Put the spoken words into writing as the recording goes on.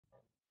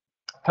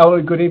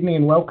Hello, good evening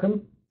and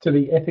welcome to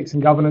the Ethics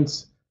and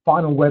Governance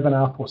final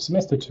webinar for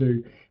Semester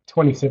 2,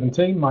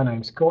 2017. My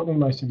name's Courtney.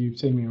 Most of you have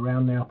seen me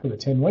around now for the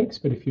 10 weeks,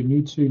 but if you're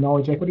new to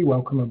Knowledge Equity,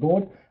 welcome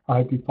aboard. I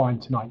hope you find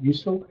tonight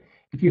useful.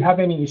 If you have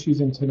any issues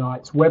in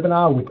tonight's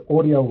webinar with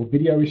audio or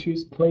video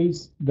issues,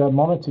 please, the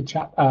monitor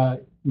chat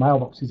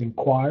mailbox is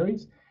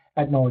inquiries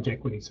at Knowledge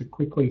Equity, so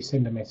quickly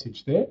send a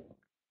message there.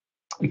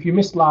 If you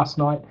missed last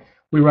night,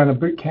 we ran a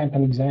bootcamp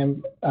and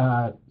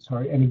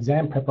an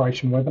exam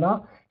preparation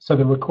webinar. So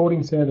the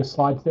recording's there, the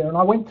slides there, and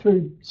I went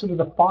through sort of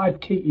the 5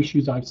 key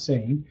issues I've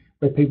seen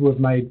where people have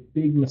made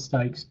big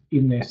mistakes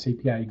in their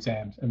CPA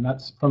exams. And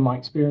that's from my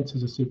experience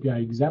as a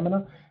CPA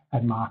examiner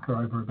and marker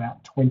over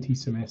about 20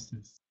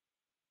 semesters.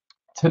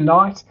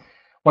 Tonight,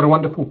 what a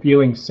wonderful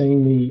feeling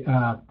seeing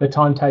the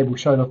timetable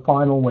show the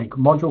final week,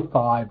 Module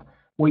 5,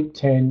 Week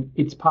 10.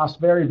 It's passed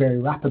very, very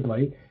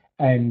rapidly.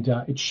 And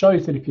it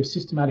shows that if you're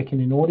systematic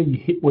and in order, you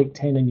hit week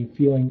 10 and you're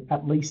feeling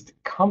at least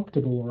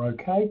comfortable or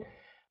okay,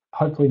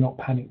 hopefully not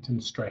panicked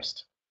and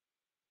stressed.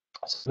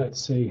 So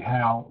let's see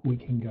how we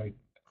can go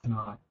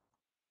tonight.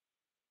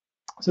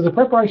 So the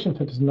preparation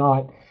for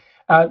tonight,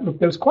 look,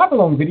 there was quite a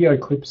long video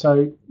clip,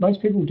 so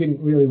most people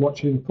didn't really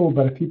watch it in full,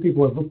 but a few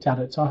people have looked at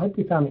it. So I hope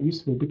you found it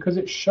useful because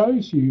it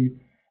shows you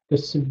the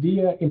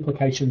severe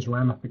implications,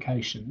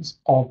 ramifications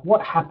of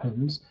what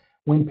happens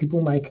when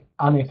people make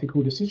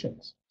unethical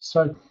decisions.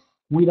 So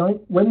when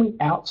we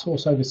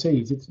outsource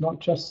overseas, it's not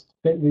just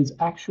that there's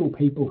actual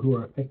people who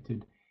are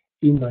affected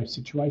in those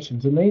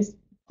situations. And these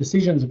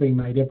decisions are being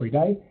made every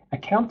day.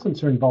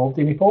 Accountants are involved.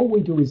 And if all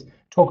we do is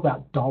talk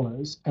about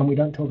dollars and we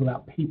don't talk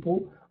about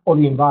people or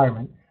the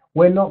environment,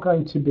 we're not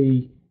going to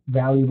be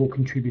valuable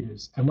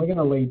contributors. And we're going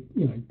to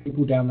lead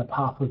people down the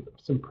path of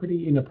some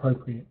pretty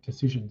inappropriate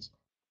decisions.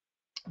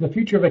 The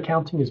future of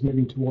accounting is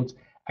moving towards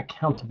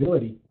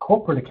accountability,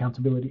 corporate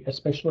accountability,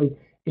 especially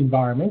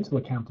environmental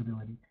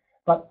accountability,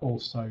 but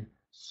also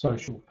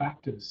social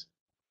factors.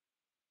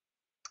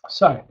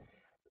 So,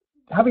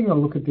 having a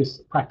look at this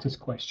practice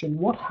question,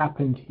 what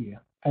happened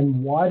here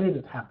and why did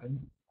it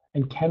happen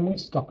and can we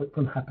stop it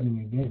from happening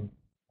again?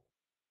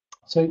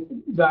 So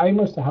the aim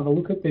was to have a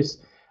look at this,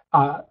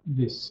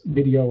 this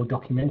video or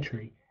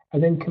documentary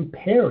and then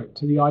compare it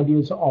to the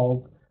ideas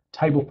of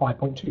Table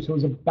 5.2. So it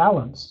was a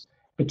balance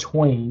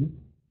between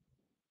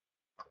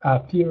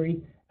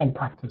theory and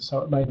practice, so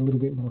it made a little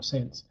bit more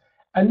sense.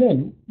 And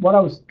then what I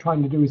was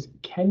trying to do is,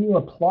 can you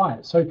apply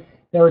it? So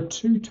there are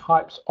 2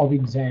 types of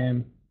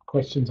exam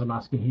questions I'm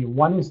asking here.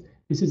 One is,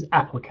 this is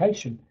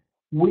application,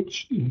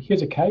 which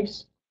here's a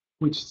case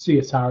which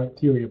CSR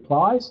theory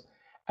applies.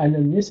 And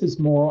then this is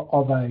more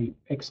of a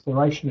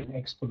exploration and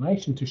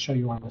explanation to show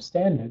you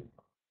understand it.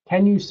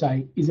 Can you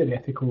say, is it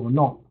ethical or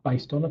not,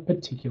 based on a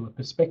particular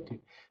perspective?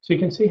 So you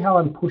can see how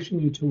I'm pushing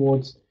you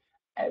towards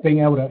being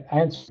able to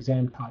answer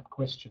exam type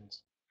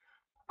questions.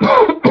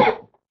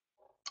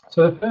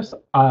 So the first,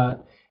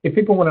 if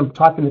people want to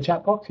type in the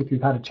chat box, if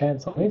you've had a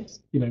chance on this,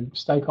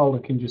 stakeholder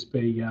can just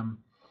be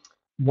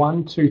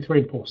 1, 2, 3,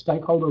 and 4.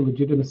 Stakeholder,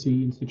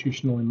 legitimacy,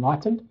 institutional,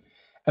 enlightened.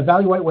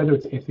 Evaluate whether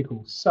it's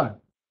ethical. So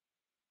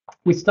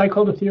with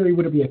stakeholder theory,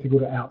 would it be ethical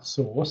to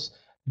outsource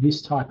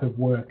this type of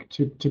work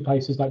to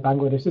places like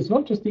Bangladesh? It's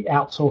not just the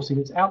outsourcing,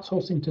 it's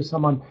outsourcing to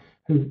someone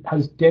who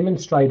has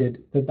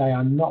demonstrated that they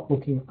are not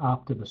looking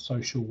after the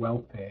social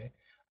welfare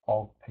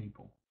of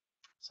people.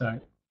 So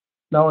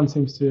no one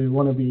seems to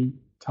want to be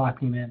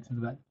typing an answer to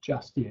that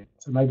just yet.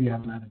 So maybe you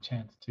haven't had a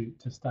chance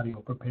to study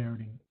or prepare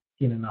it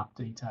in enough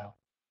detail.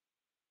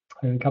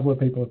 And a couple of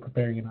people are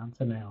preparing an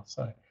answer now.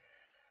 So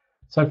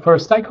for a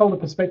stakeholder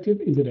perspective,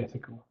 is it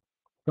ethical?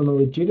 From a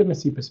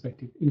legitimacy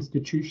perspective,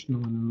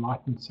 institutional and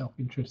enlightened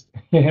self-interest.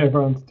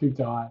 Everyone's too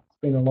tired.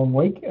 It's been a long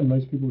week and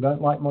most people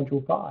don't like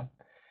Module 5.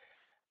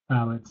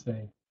 Let's see.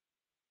 A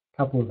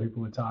couple of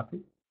people are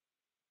typing.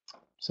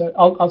 So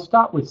I'll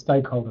start with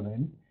stakeholder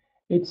then.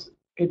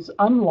 It's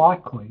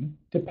unlikely,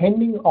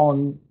 depending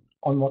on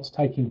what's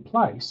taking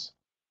place,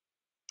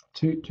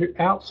 to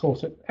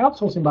outsource it.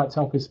 Outsourcing by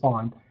itself is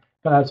fine,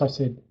 but as I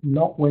said,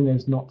 not when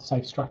there's not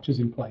safe structures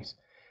in place.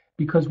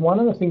 Because one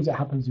of the things that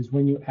happens is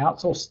when you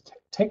outsource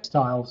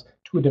textiles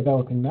to a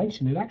developing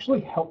nation, it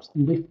actually helps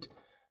lift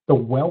the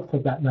wealth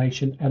of that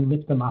nation and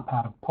lift them up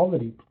out of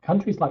poverty.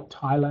 Countries like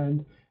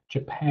Thailand,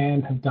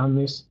 Japan have done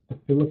this, the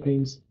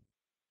Philippines,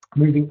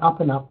 moving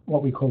up and up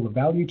what we call the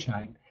value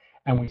chain,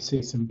 and we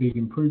see some big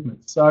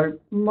improvements. So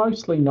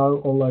mostly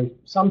no, although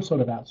some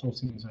sort of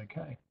outsourcing is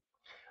okay.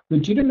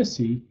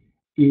 Legitimacy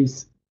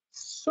is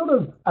sort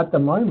of, at the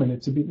moment,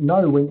 it's a bit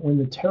no. When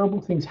the terrible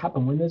things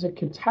happen, when there's a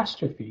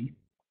catastrophe,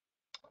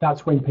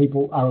 that's when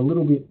people are a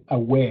little bit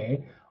aware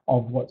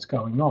of what's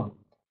going on.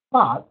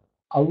 But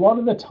a lot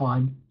of the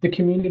time, the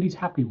community's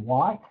happy.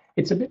 Why?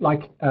 It's a bit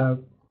like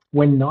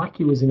when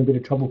Nike was in a bit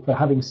of trouble for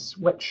having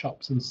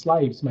sweatshops and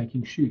slaves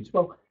making shoes.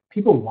 Well,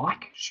 people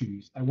like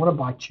shoes. They want to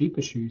buy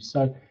cheaper shoes,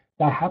 so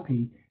they're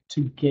happy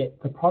to get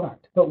the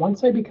product. But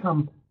once they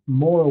become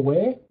more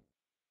aware,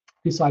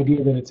 this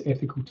idea that it's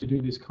ethical to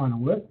do this kind of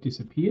work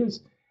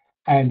disappears.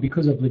 And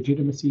because of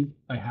legitimacy,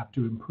 they have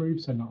to improve,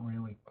 so not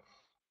really.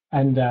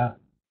 And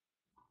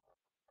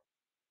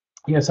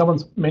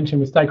Someone's mentioned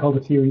with stakeholder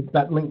theory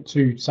that link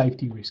to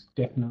safety risk,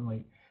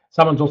 definitely.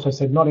 Someone's also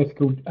said not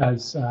ethical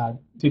as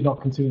did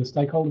not consider the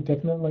stakeholder,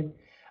 definitely.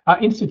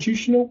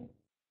 Institutional,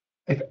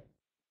 if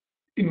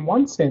in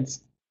one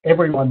sense,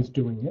 everyone's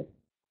doing it,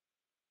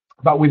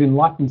 but with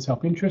enlightened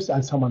self-interest,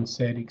 as someone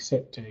said,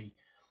 except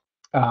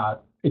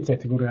it's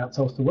ethical to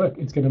outsource the work.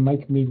 It's going to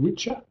make me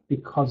richer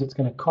because it's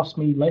going to cost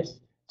me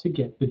less to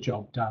get the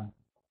job done.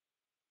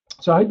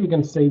 So I hope you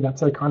can see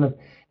that's a kind of,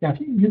 now if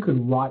you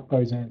could write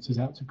those answers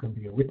out, so it could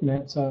be a written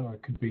answer or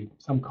it could be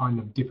some kind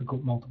of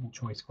difficult multiple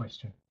choice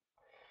question.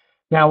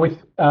 Now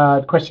with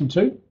question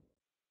 2,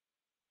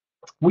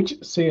 which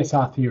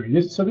CSR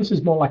theory? So this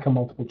is more like a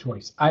multiple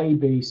choice, A,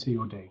 B, C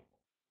or D.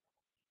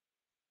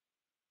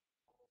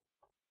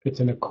 It's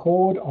an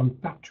accord on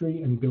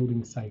factory and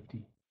building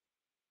safety.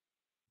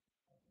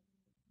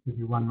 Give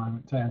you one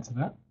moment to answer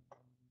that.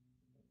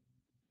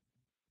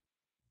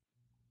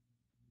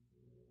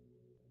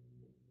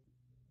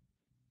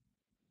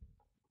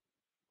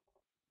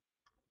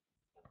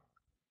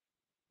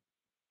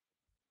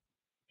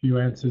 Few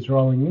answers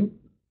rolling in.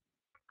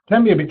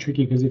 Can be a bit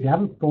tricky because if you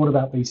haven't thought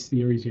about these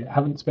theories yet,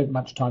 haven't spent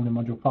much time in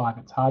Module 5,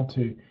 it's hard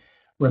to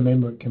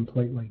remember it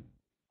completely.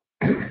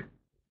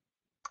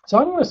 So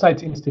I'm going to say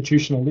it's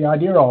institutional. The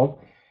idea of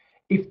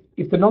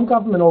if the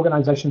non-government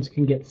organisations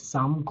can get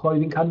some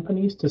clothing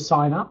companies to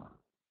sign up,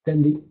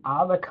 then the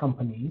other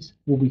companies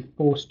will be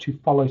forced to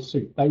follow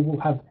suit. They will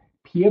have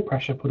peer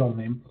pressure put on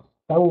them.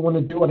 They will want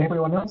to do what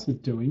everyone else is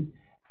doing,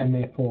 and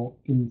therefore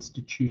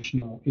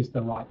institutional is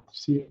the right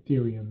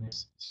theory in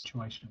this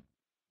situation.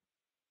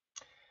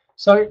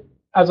 So,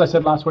 as I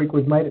said last week,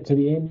 we've made it to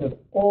the end of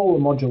all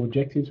the module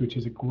objectives, which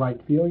is a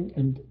great feeling.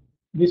 And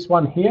this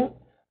one here,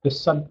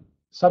 the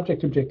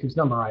subject objectives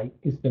number 8,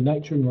 is the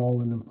nature and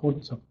role and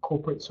importance of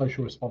corporate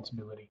social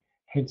responsibility,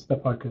 hence the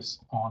focus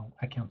on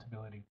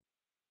accountability.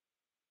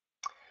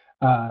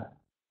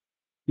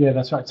 Yeah,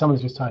 that's right.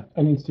 Someone's just typed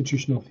an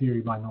institutional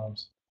theory by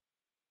norms.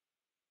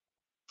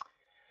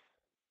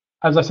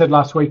 As I said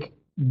last week,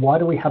 why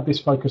do we have this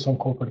focus on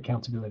corporate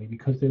accountability?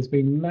 Because there's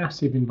been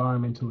massive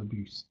environmental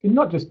abuse in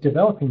not just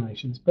developing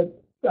nations,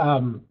 but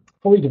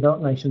fully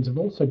developed nations have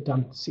also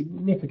done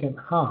significant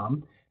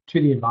harm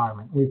to the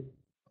environment. We've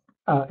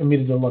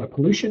emitted a lot of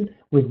pollution,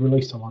 we've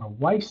released a lot of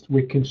waste,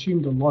 we've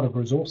consumed a lot of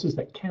resources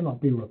that cannot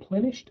be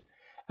replenished.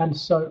 And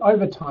so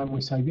over time,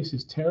 we say this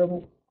is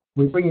terrible.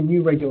 We bring in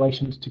new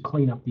regulations to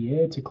clean up the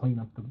air, to clean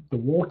up the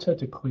water,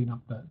 to clean up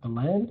the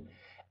land,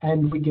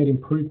 and we get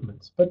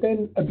improvements. But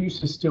then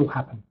abuses still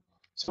happen.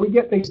 So we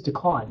get these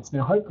declines.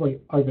 Now, hopefully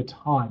over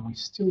time, we're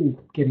still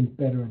getting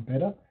better and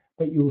better,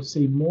 but you'll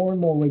see more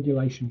and more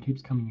regulation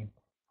keeps coming in.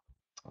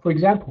 For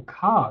example,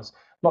 cars,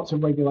 lots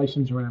of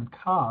regulations around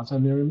cars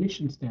and their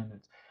emission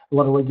standards. A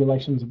lot of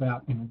regulations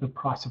about the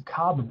price of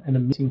carbon and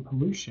emitting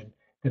pollution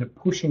that are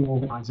pushing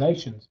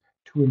organizations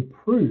to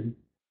improve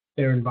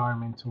their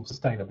environmental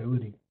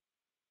sustainability.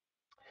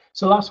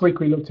 So last week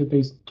we looked at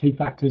these key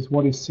factors.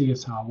 What is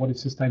CSR? What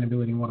is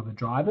sustainability? And what are the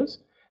drivers?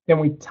 Then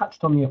we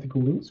touched on the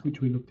ethical links, which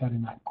we looked at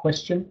in that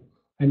question.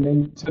 And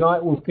then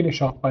tonight we'll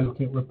finish off by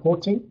looking at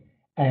reporting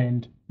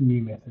and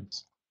new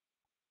methods.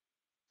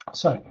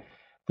 So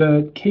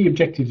the key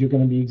objectives you're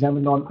going to be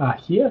examined on are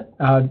here.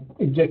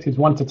 Objectives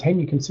 1 to 10,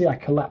 you can see I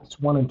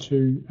collapsed 1 and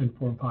 2 and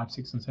 4 and 5,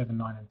 6 and 7,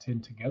 9 and 10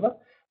 together.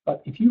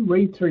 But if you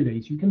read through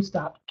these, you can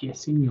start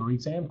guessing your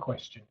exam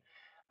question.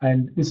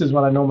 And this is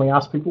what I normally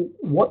ask people: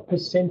 what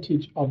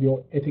percentage of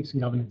your ethics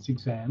and governance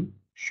exam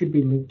should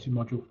be linked to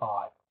module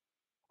 5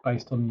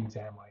 based on the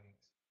exam weightings?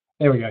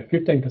 There we go,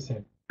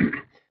 15%.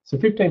 So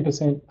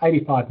 15%,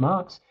 85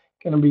 marks,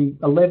 going to be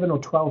 11 or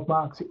 12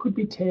 marks. It could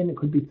be 10, it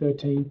could be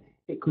 13,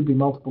 it could be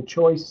multiple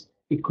choice,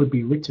 it could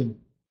be written.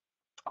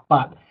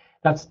 But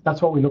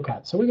that's what we look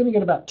at. So we're going to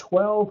get about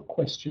 12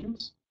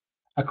 questions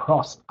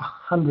across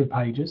 100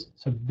 pages.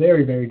 So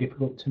very, very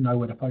difficult to know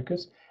where to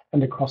focus,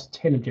 and across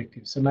 10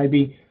 objectives. So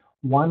maybe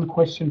one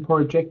question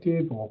per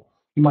objective, or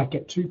you might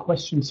get 2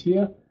 questions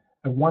here,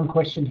 one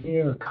question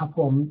here, a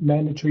couple on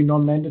mandatory,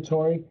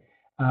 non-mandatory.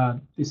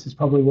 This is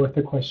probably worth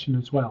a question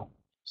as well.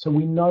 So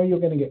we know you're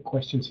going to get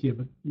questions here,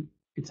 but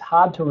it's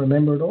hard to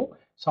remember it all.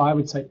 So I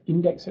would say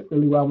index it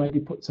really well, maybe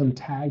put some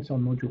tags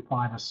on module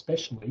 5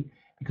 especially,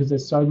 because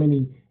there's so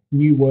many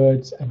new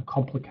words and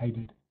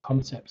complicated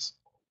concepts.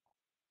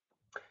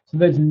 So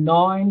there's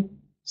 9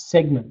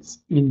 segments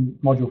in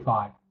module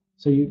 5.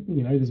 So you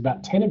know there's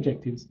about 10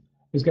 objectives.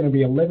 There's going to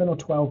be 11 or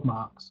 12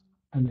 marks,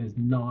 and there's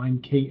 9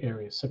 key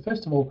areas. So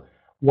first of all,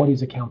 what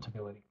is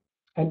accountability?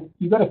 And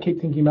you've got to keep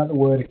thinking about the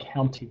word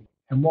accounting.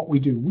 And what we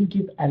do, we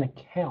give an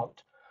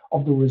account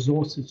of the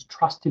resources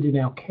trusted in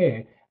our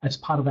care as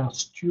part of our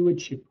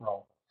stewardship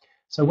role.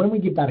 So when we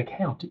give that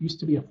account, it used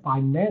to be a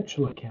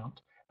financial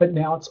account, but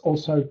now it's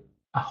also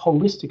a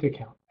holistic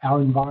account: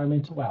 our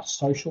environmental, our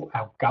social,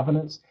 our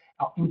governance,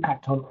 our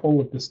impact on all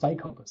of the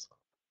stakeholders.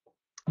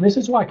 And this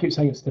is why I keep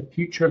saying it's the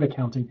future of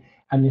accounting,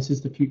 and this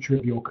is the future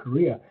of your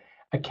career.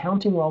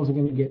 Accounting roles are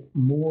going to get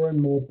more and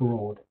more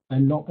broad. They're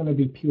not going to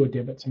be pure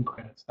debits and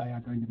credits. They are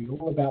going to be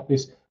all about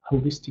this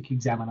holistic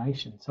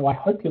examination. So I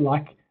hope you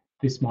like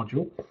this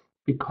module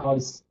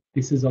because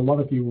this is a lot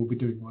of you will be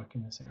doing work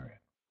in this area.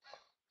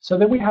 So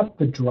then we have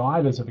the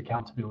drivers of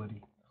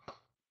accountability.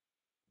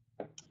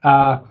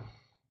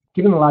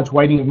 Given the large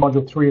weighting of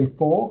module 3 and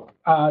 4,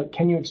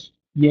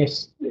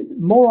 yes,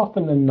 more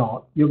often than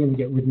not, you're going to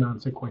get written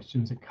answer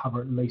questions that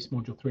cover at least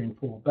module 3 and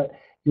 4, but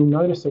you'll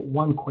notice that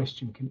one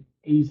question can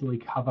easily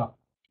cover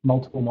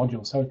multiple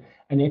modules. So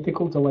an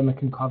ethical dilemma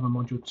can cover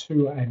module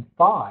 2 and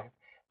 5,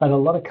 but a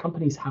lot of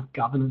companies have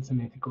governance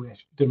and ethical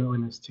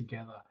dilemmas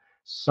together.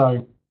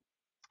 So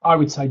I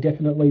would say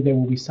definitely there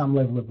will be some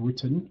level of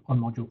written on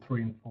module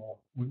 3 and 4,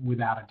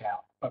 without a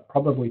doubt, but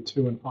probably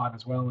 2 and 5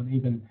 as well, and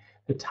even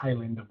the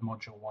tail end of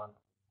module 1.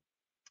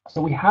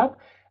 So we have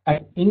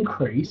an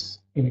increase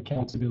in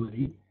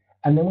accountability,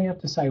 and then we have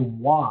to say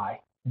why.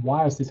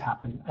 Why has this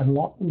happened? And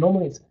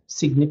normally it's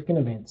significant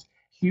events.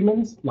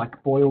 Humans,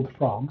 like boiled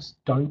frogs,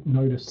 don't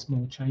notice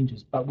small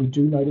changes, but we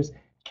do notice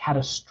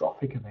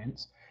catastrophic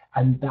events,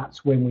 and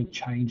that's when we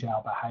change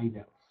our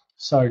behavior.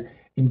 So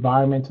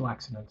environmental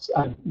accidents,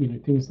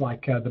 things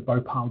like the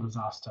Bhopal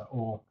disaster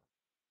or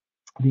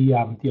the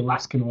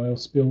Alaskan oil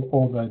spill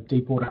or the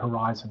Deepwater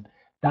Horizon,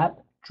 that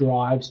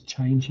drives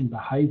change in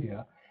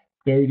behavior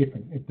very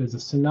different. If there's a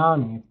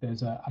tsunami, if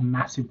there's a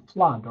massive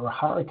flood or a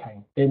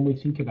hurricane, then we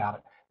think about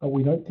it, but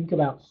we don't think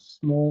about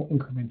small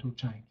incremental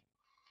change.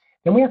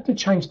 Then we have to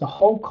change the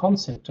whole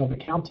concept of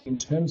accounting in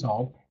terms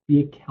of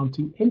the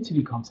accounting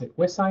entity concept.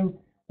 We're saying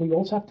we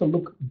also have to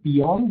look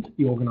beyond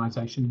the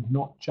organization,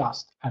 not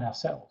just at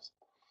ourselves.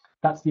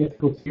 That's the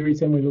ethical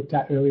theories then we looked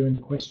at earlier in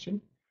the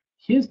question.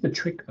 Here's the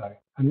trick though,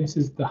 and this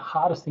is the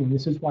hardest thing.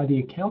 This is why the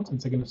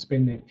accountants are going to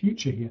spend their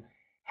future here.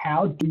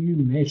 How do you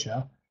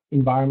measure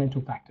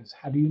environmental factors?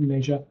 How do you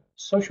measure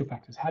social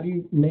factors? How do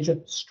you measure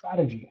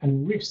strategy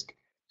and risk?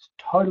 It's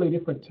totally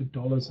different to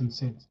dollars and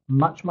cents,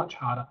 much, much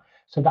harder.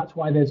 So that's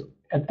why there's,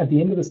 at the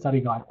end of the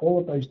study guide, all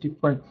of those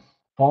different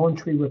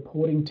voluntary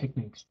reporting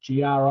techniques,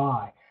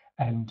 GRI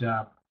and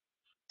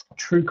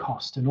true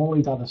cost and all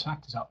these other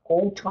factors are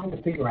all trying to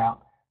figure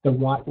out the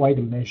right way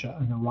to measure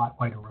and the right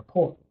way to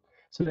report.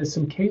 So there's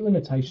some key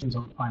limitations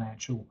on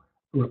financial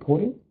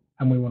reporting,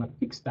 and we want to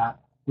fix that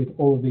with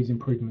all of these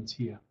improvements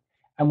here.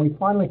 And we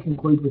finally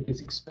conclude with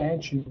this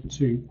expansion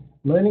to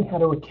learning how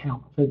to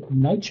account for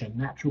nature,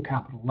 natural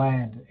capital,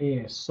 land,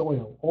 air,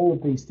 soil, all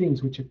of these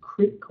things which are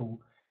critical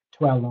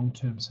to our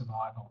long-term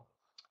survival.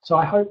 So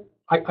I hope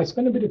I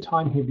spent a bit of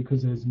time here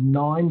because there's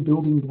 9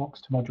 building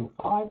blocks to module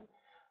 5.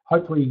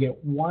 Hopefully you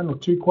get 1 or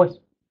 2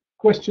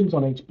 questions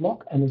on each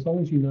block, and as long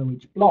as you know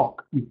each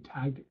block, you've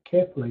tagged it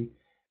carefully,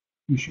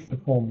 you should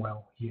perform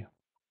well here.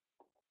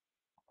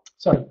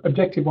 So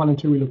objective 1 and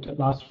 2 we looked at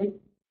last week.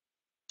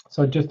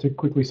 So just to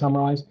quickly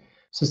summarize,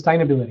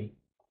 sustainability.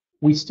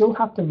 We still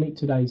have to meet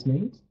today's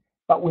needs,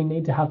 but we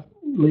need to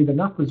leave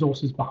enough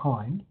resources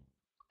behind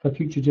for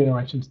future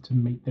generations to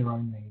meet their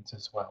own needs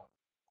as well.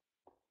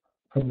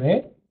 From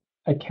there,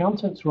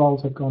 accountants'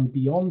 roles have gone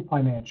beyond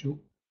financial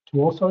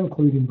to also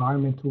include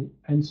environmental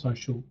and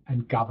social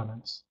and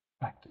governance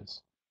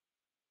factors.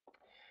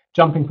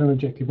 Jumping from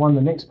objective 1,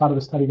 the next part of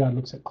the study guide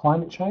looks at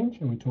climate change,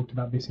 and we talked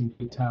about this in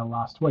detail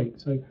last week.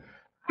 So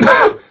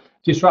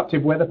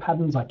disruptive weather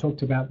patterns, I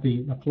talked about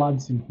the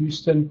floods in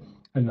Houston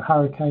and the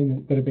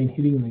hurricane that have been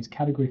hitting in these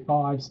category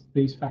 5s.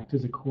 These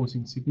factors are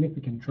causing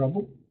significant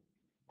trouble.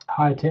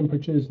 Higher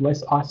temperatures,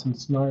 less ice and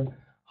snow,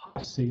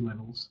 high sea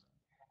levels.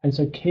 And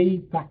so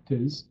key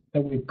factors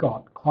that we've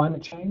got,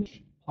 climate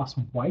change plus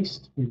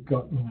waste. We've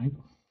got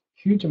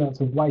huge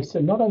amounts of waste,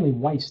 and not only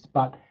waste,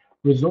 but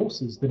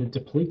resources that are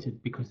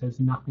depleted because there's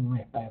nothing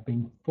left. They are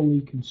being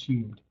fully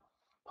consumed.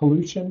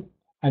 Pollution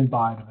and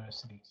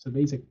biodiversity. So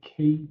these are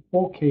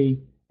 4 key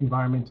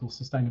environmental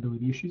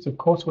sustainability issues. Of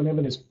course,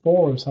 whenever there's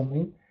 4 of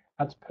something,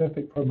 that's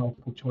perfect for a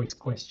multiple choice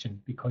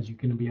question because you're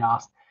going to be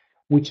asked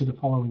which of the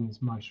following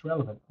is most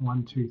relevant,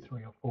 1, 2,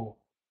 3, or 4,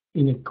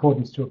 in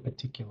accordance to a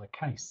particular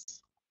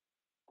case.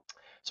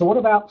 So what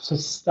about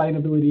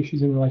sustainability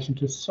issues in relation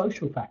to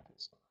social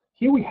factors?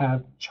 Here we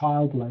have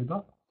child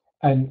labour,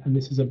 and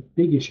this is a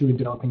big issue in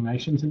developing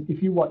nations. And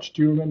if you watch,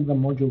 do you remember the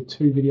module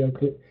 2 video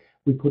clip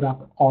we put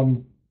up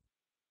on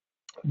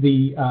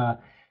the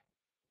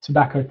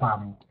tobacco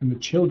farming and the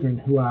children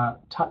who are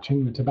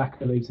touching the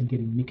tobacco leaves and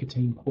getting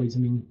nicotine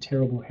poisoning,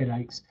 terrible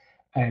headaches,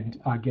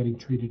 and are getting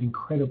treated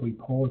incredibly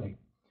poorly.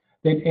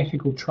 Then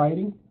ethical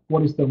trading,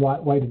 what is the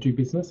right way to do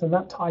business? And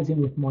that ties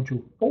in with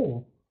module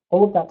 4,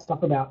 all of that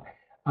stuff about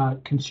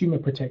consumer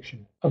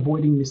protection,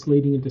 avoiding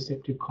misleading and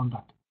deceptive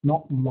conduct,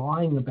 not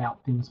lying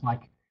about things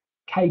like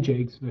cage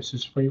eggs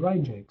versus free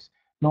range eggs,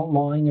 not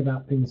lying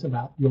about things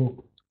about your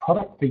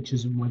product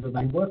features and whether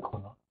they work or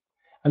not.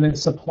 And then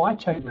supply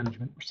chain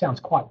management, which sounds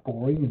quite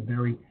boring and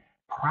very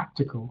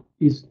practical,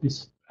 is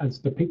this, as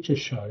the picture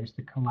shows,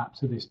 the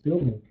collapse of this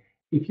building.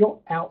 If you're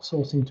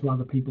outsourcing to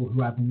other people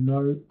who have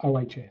no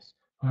OHS,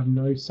 who have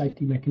no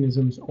safety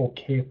mechanisms or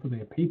care for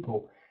their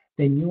people,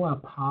 then you are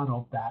part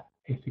of that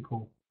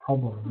ethical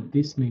problem.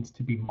 This needs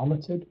to be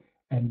monitored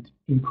and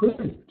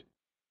improved.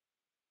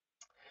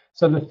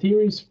 So the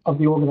theories of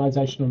the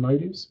organizational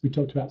motives, we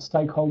talked about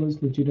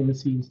stakeholders,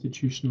 legitimacy,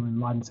 institutional,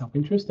 enlightened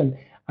self-interest. And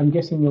I'm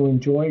guessing you'll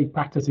enjoy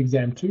practice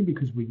exam 2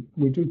 because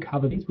we do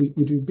cover these. We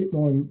do a bit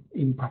more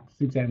in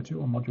practice exam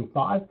 2 on module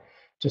 5,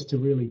 just to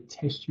really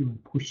test you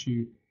and push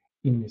you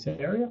in this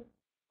area.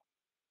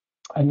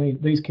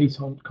 And these key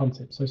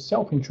concepts. So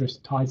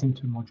self-interest ties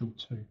into module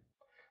 2.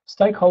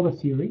 Stakeholder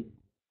theory.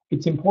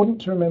 It's important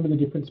to remember the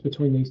difference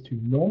between these two.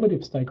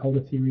 Normative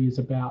stakeholder theory is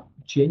about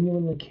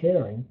genuinely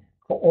caring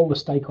for all the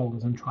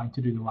stakeholders and trying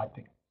to do the right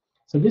thing.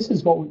 So this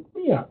is what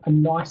a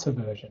nicer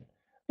version.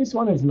 This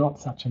one is not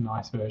such a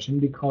nice version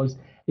because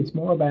it's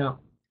more about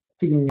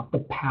figuring out the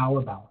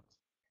power balance.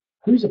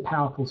 Who's a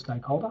powerful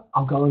stakeholder?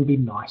 I'll go and be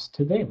nice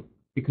to them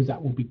because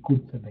that will be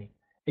good for me.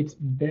 It's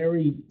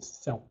very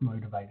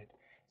self-motivated.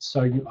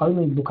 So you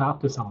only look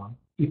after someone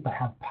if they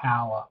have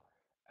power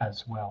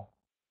as well.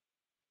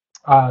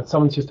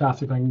 Someone's just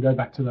asked if I can go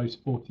back to those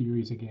 4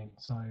 theories again.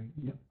 So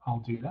yep, I'll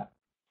do that.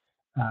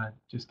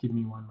 Just give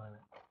me one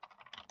moment.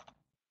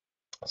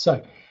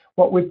 So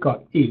what we've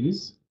got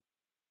is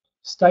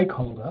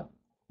stakeholder.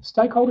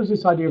 Stakeholder is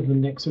this idea of the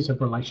nexus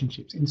of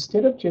relationships.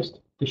 Instead of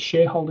just the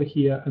shareholder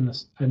here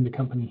and the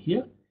company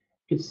here,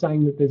 it's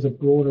saying that there's a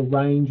broader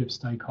range of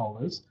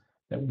stakeholders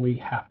that we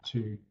have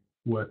to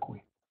work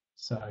with.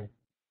 So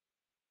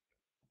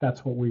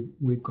that's what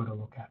we've got to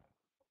look at.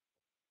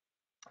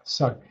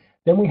 So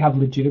then we have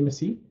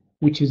legitimacy,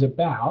 which is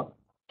about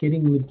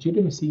getting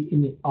legitimacy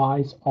in the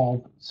eyes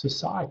of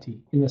society,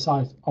 in the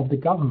eyes of the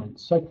government.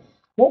 So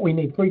what we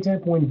need, for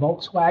example, when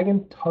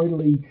Volkswagen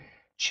totally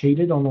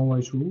cheated on all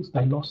those rules,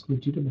 they lost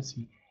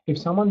legitimacy. If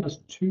someone does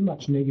too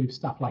much negative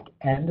stuff, like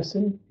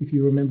Anderson, if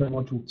you remember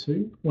module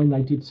 2, when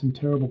they did some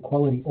terrible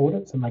quality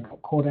audits and they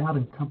got caught out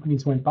and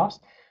companies went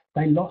bust,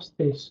 they lost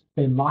their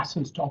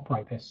license to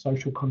operate. Their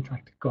social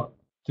contract got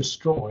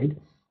destroyed,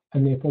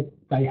 and therefore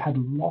they had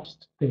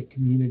lost their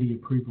community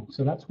approval.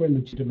 So that's where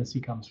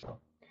legitimacy comes from.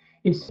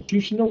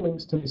 Institutional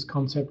links to this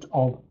concept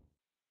of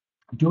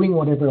doing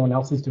what everyone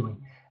else is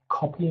doing,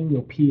 copying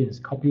your peers,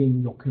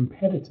 copying your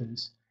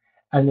competitors,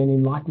 and then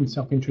enlightened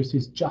self-interest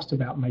is just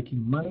about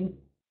making money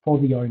for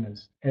the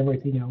owners.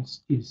 Everything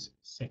else is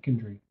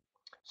secondary.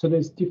 So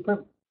there's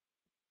different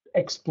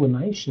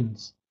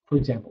explanations. For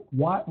example,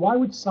 why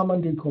would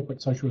someone do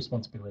corporate social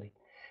responsibility?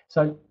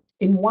 So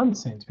in one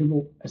sense,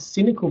 a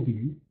cynical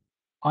view,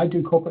 I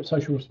do corporate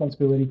social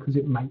responsibility because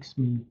it makes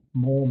me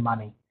more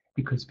money,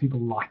 because people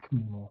like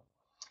me more.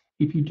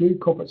 If you do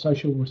corporate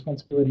social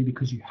responsibility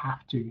because you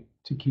have to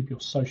keep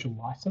your social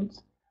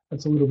license,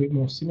 that's a little bit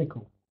more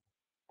cynical.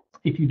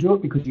 If you do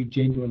it because you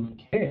genuinely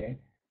care,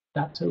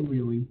 that's a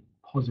really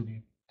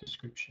positive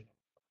description.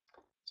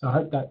 So I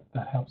hope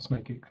that helps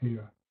make it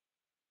clearer.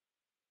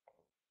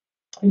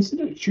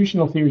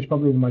 Institutional theory is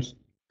probably the most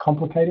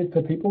complicated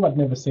for people. I've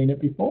never seen it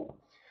before.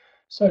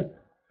 So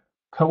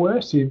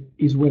coercive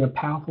is when a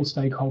powerful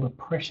stakeholder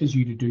pressures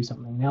you to do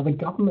something. Now, the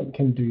government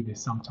can do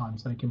this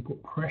sometimes. They can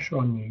put pressure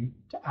on you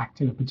to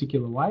act in a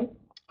particular way.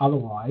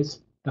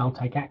 Otherwise, they'll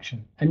take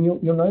action. And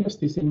you'll notice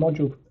this in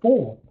module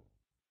 4.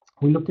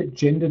 We looked at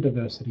gender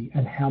diversity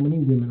and how many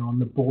women are on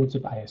the boards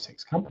of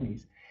ASX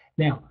companies.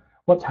 Now,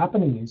 what's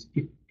happening is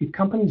if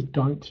companies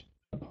don't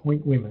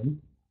appoint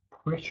women,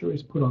 pressure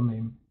is put on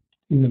them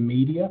in the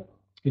media,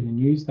 in the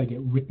news. They get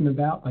written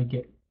about, they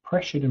get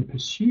pressured and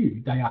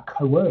pursued. They are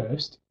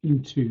coerced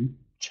into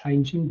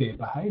changing their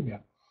behavior.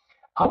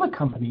 Other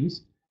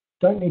companies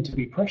don't need to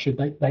be pressured.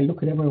 They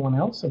look at everyone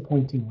else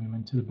appointing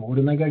women to the board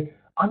and they go,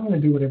 I'm going to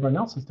do what everyone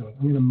else is doing.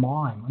 I'm going to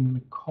mime, I'm going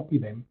to copy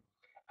them.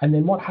 And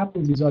then what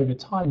happens is over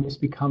time, this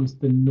becomes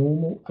the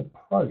normal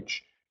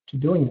approach to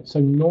doing it.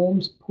 So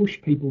norms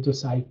push people to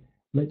say,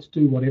 let's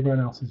do what everyone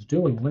else is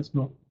doing. Let's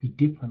not be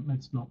different.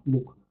 Let's not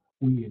look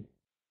weird.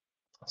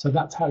 So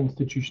that's how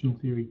institutional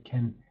theory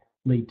can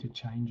lead to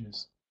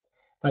changes.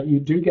 But you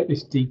do get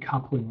this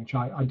decoupling, which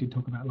I did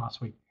talk about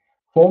last week.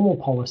 Formal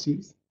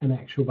policies and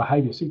actual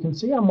behaviour. So you can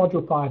see how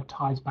module 5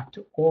 ties back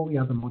to all the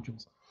other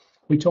modules.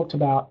 We talked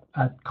about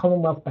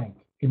Commonwealth Bank.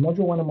 In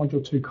module 1 and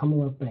module 2,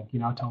 Commonwealth Bank,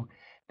 I told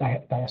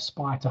they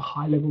aspire to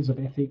high levels of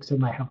ethics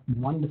and they have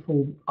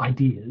wonderful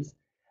ideas.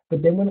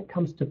 But then when it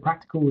comes to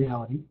practical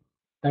reality,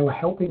 they were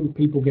helping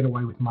people get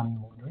away with money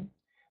laundering.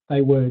 They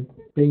were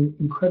being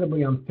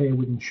incredibly unfair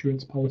with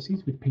insurance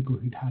policies with people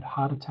who'd had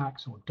heart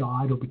attacks or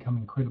died or become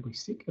incredibly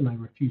sick and they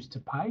refused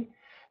to pay.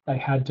 They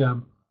had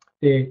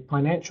their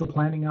financial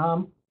planning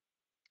arm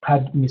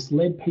had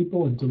misled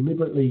people and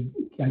deliberately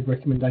gave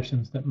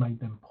recommendations that made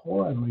them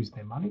poorer and lose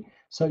their money.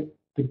 So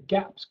the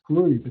gaps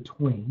grew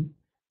between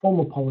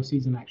formal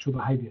policies and actual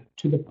behaviour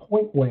to the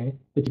point where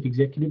the chief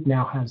executive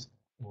now has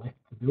left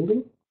the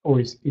building or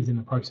is in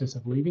the process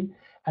of leaving,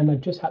 and they've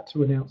just had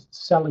to announce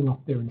selling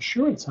off their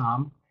insurance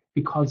arm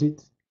because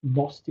it's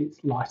lost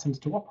its license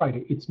to operate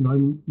it. It's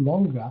no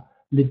longer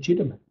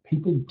legitimate.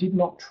 People did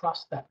not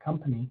trust that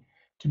company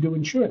to do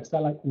insurance.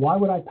 They're like, why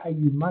would I pay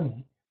you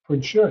money for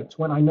insurance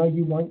when I know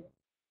you won't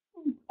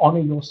honor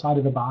your side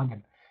of the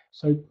bargain?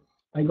 So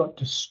they got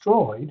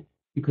destroyed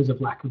because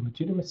of lack of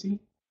legitimacy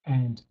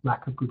and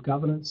lack of good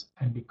governance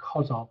and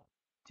because of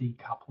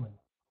decoupling.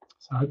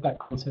 So I hope that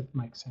concept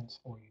makes sense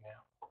for you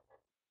now.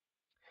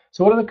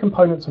 So what are the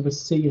components of a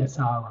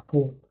CSR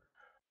report?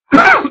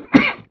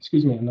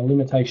 Excuse me, and the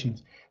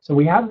limitations. So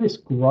we have this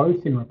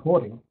growth in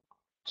reporting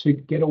to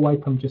get away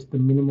from just the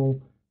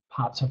minimal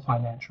parts of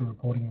financial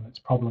reporting and its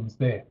problems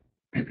there.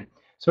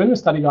 So in the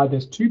study guide,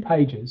 there's 2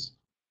 pages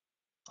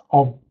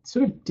of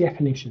sort of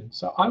definitions.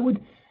 So I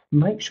would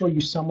make sure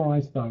you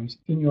summarize those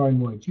in your own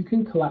words. You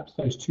can collapse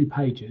those 2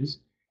 pages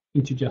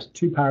into just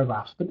 2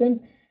 paragraphs, but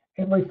then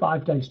every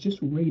 5 days, just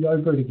read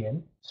over it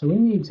again. So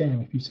in the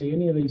exam, if you see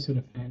any of these sort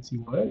of fancy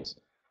words,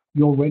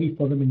 you're ready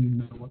for them and you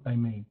know what they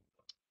mean.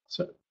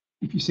 So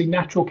if you see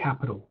natural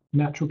capital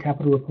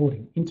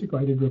reporting,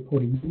 integrated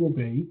reporting, you will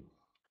be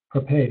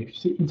prepared. If you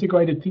see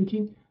integrated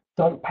thinking,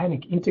 don't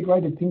panic.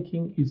 Integrated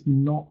thinking is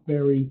not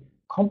very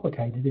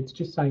complicated. It's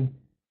just saying,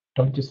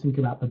 don't just think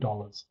about the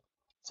dollars.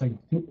 So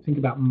think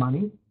about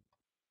money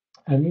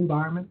and the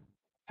environment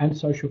and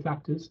social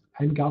factors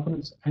and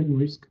governance and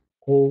risk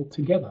all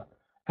together.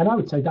 And I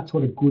would say that's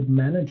what a good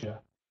manager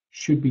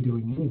should be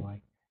doing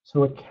anyway.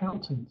 So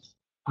accountants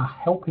are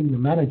helping the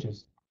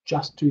managers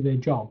just do their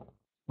job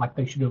like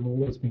they should have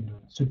always been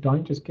doing. So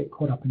don't just get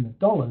caught up in the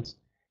dollars,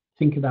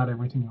 think about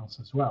everything else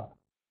as well.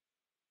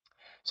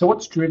 So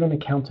what's driven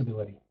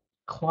accountability?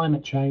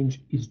 Climate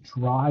change is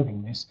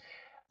driving this.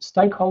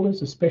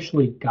 Stakeholders,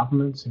 especially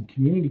governments and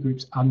community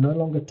groups, are no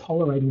longer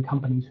tolerating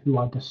companies who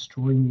are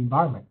destroying the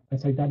environment. They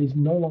say that is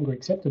no longer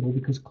acceptable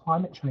because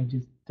climate change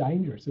is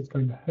dangerous. It's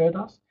going to hurt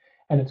us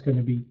and it's going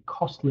to be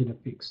costly to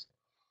fix.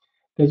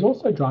 There's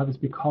also drivers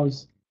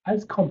because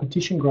as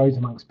competition grows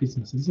amongst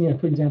businesses,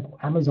 for example,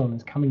 Amazon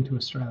is coming to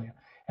Australia.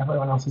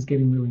 Everyone else is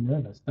getting really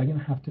nervous. They're going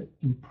to have to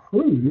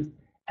improve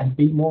and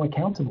be more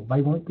accountable.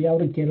 They won't be able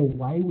to get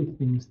away with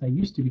things they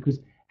used to because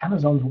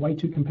Amazon's way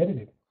too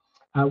competitive.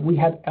 We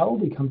had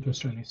Aldi come to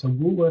Australia, so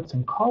Woolworths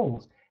and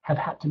Coles have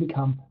had to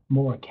become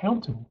more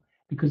accountable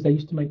because they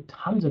used to make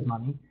tons of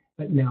money,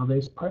 but now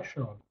there's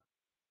pressure on.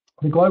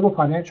 The global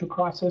financial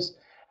crisis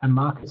and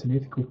markets and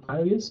ethical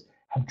failures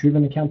have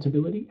driven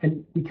accountability,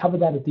 and we cover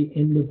that at the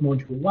end of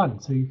Module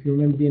 1. So if you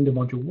remember the end of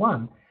Module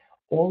 1,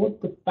 all of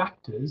the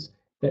factors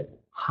that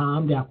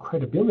harmed our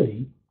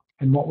credibility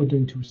and what we're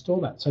doing to restore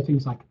that. So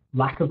things like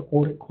lack of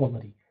audit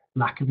quality,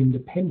 lack of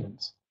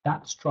independence,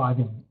 that's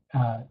driving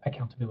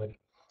accountability.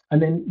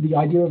 And then the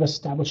idea of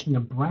establishing a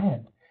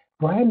brand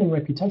and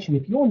reputation.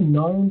 If you're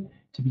known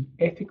to be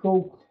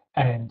ethical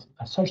and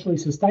socially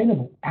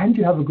sustainable and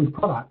you have a good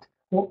product,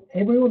 well,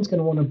 everyone's going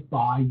to want to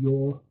buy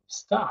your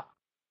stuff.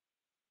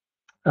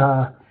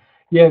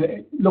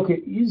 Look,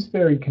 it is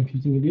very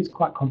confusing. It is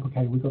quite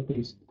complicated. We've got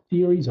these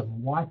theories of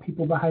why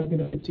people behave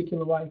in a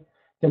particular way.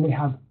 Then we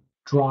have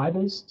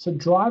drivers. So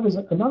drivers,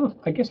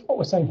 I guess what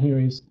we're saying here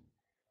is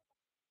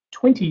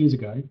 20 years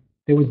ago,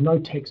 there was no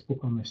textbook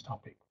on this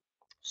topic.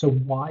 So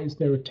why is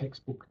there a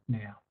textbook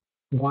now?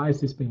 Why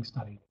is this being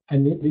studied?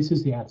 And this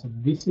is the answer.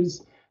 This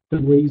is the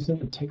reason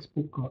the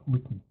textbook got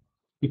written,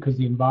 because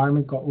the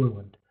environment got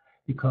ruined,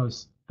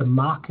 because the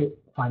market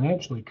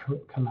financially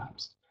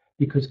collapsed,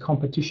 because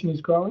competition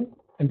is growing,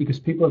 and because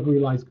people have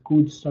realized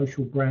good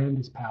social brand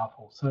is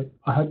powerful. So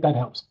I hope that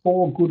helps.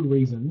 4 good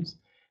reasons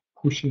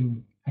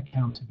pushing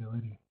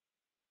accountability.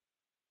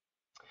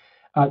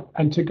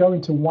 And to go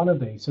into one of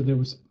these, so there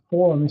was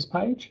 4 on this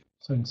page.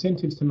 So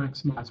incentives to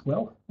maximize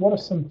wealth. What are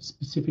some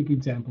specific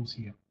examples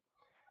here?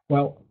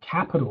 Well,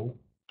 capital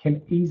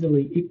can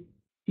easily,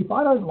 if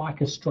I don't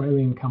like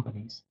Australian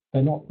companies,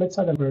 they're not, let's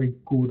say they're very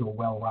good or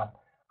well run,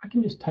 I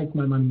can just take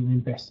my money and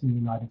invest in the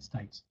United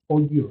States or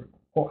Europe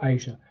or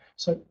Asia.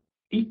 So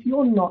if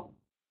you're not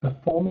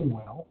performing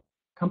well,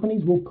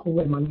 companies will pull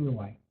their money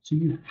away. So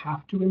you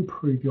have to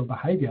improve your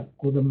behavior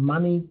or the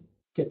money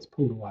gets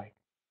pulled away.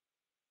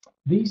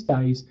 These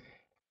days,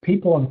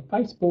 people on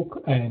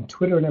Facebook and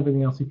Twitter and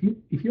everything else, if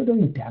you're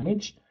doing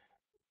damage,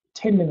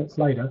 10 minutes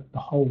later, the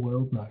whole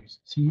world knows.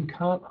 So you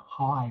can't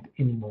hide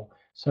anymore.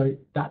 So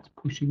that's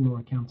pushing more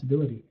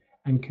accountability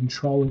and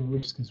controlling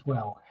risk as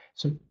well.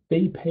 So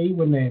BP,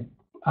 when their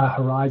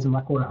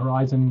Blackwater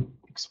Horizon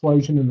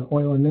explosion in the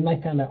oil, and then they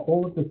found out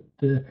all of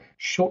the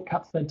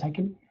shortcuts they'd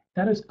taken,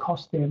 that has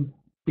cost them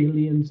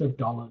billions of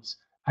dollars.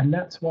 And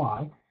that's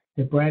why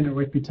their brand and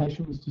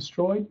reputation was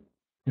destroyed,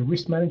 their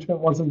risk management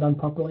wasn't done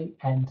properly,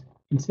 and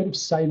instead of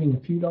saving a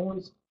few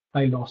dollars,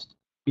 they lost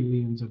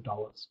billions of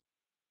dollars.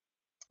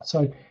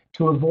 So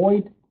to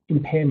avoid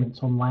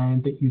impairments on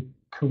land that you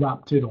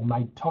corrupted or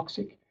made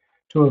toxic,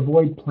 to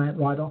avoid plant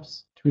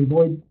write-offs, to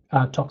avoid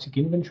toxic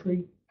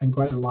inventory and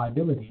greater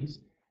liabilities,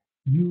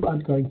 you are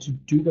going to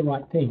do the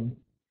right thing,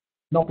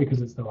 not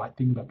because it's the right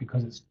thing, but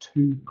because it's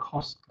too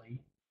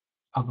costly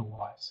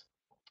otherwise.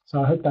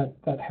 So I hope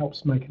that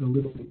helps make it a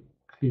little bit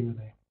clearer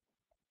there.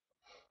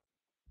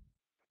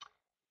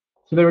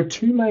 So there are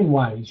 2 main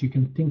ways you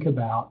can think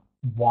about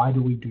why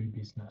do we do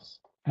business.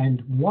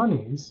 And one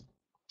is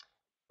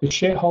the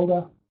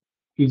shareholder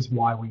is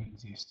why we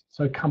exist.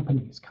 So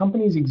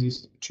companies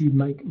exist to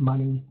make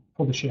money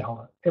for the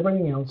shareholder.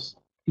 Everything else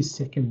is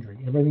secondary.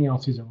 Everything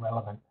else is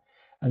irrelevant.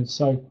 And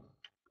so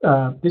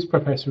this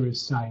professor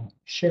is saying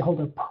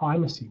shareholder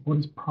primacy. What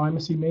does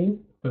primacy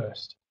mean?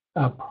 First,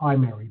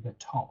 primary, the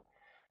top.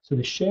 So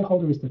the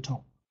shareholder is the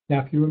top. Now,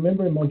 if you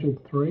remember in module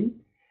 3,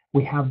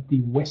 we have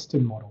the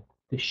Western model,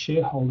 the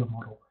shareholder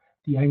model,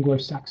 the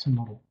Anglo-Saxon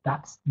model.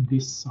 That's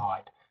this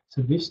side.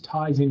 So this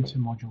ties into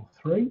module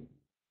 3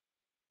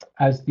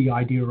 as the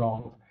idea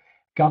of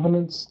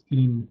governance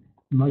in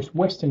most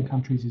Western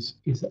countries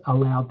is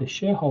allowed the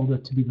shareholder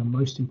to be the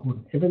most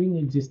important. Everything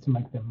exists to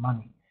make them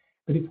money.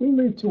 But if we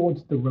move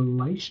towards the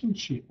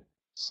relationship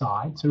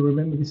side, so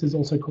remember this is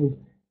also called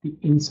the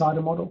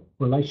insider model,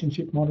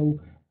 relationship model.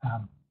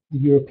 The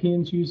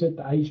Europeans use it,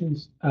 the Asian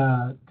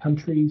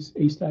countries,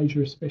 East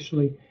Asia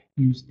especially,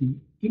 use the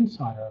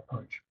insider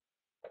approach.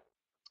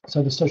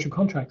 So the social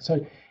contract.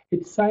 So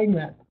it's saying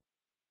that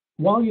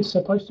while you're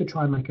supposed to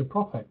try and make a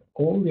profit,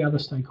 all the other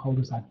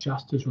stakeholders are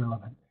just as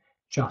relevant,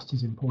 just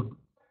as important.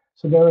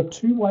 So there are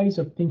two ways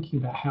of thinking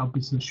about how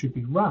business should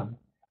be run,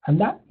 and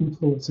that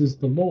influences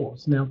the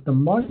laws. Now, at the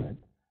moment,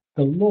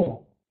 the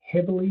law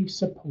heavily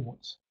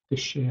supports the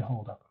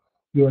shareholder.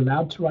 You're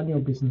allowed to run your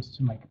business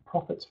to make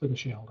profits for the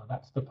shareholder.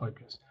 That's the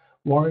focus.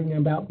 Worrying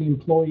about the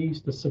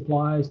employees, the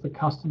suppliers, the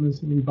customers,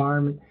 the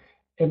environment,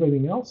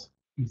 everything else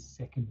is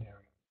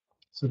secondary.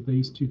 So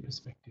these two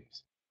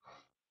perspectives.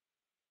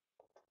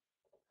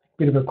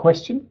 Bit of a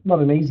question, not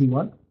an easy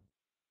one,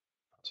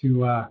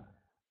 to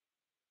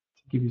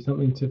give you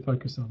something to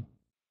focus on.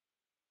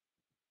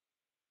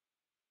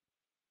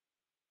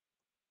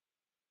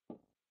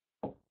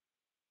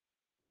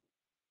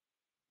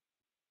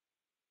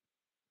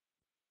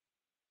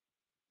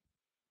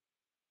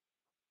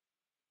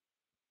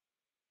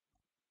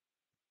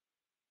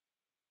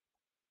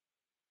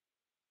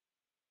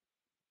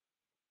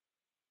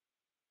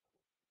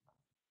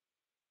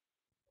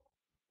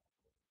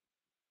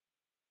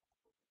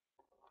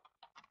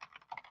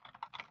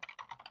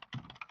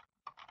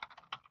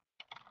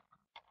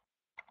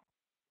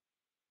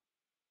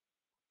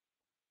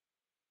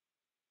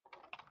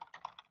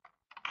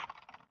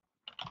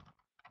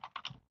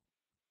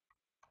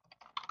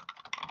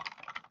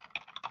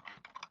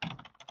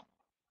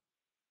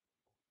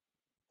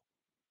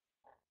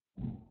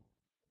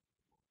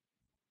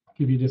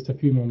 Give you just a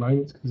few more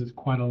moments because it's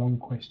quite a long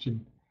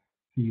question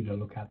for you to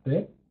look at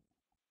there.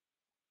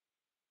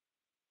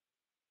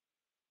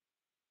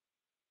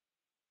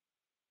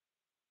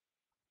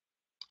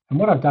 And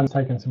what I've done is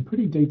taken some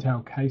pretty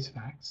detailed case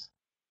facts.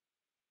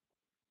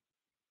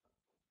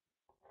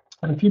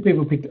 And a few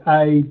people picked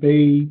A,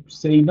 B,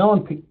 C. No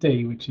one picked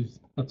D,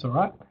 that's all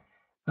right.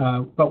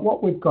 But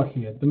what we've got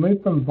here, the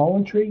move from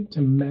voluntary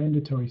to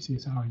mandatory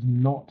CSR is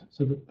not,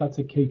 so that's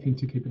a key thing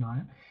to keep an eye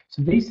on.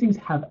 So these things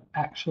have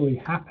actually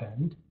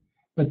happened,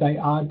 but they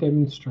are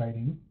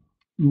demonstrating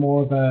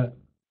more of a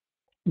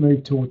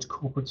move towards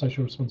corporate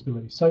social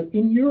responsibility. So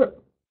in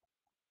Europe,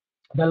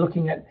 they're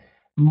looking at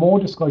more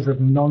disclosure of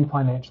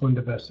non-financial and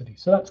diversity.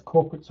 So that's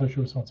corporate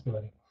social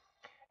responsibility.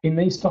 In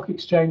these stock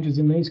exchanges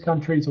in these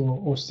countries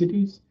or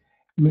cities,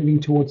 moving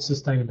towards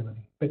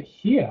sustainability. But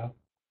here,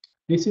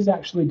 this is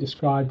actually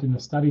described in the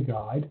study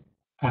guide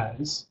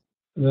as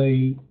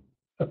the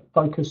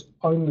focus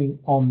only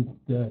on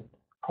the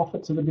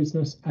profits of the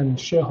business and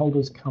the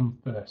shareholders come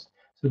first.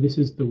 So this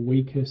is the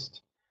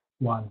weakest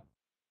one.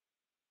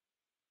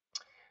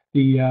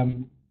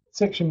 The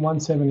section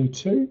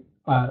 172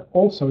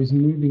 also is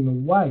moving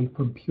away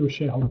from pure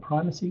shareholder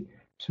primacy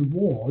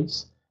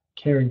towards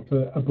caring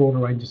for a broader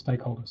range of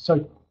stakeholders.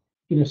 So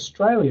in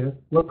Australia,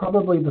 we're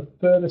probably the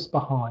furthest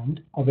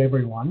behind of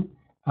everyone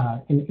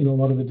in a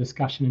lot of the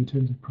discussion in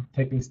terms of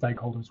protecting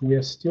stakeholders. We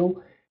are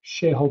still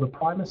shareholder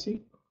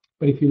primacy,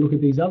 but if you look at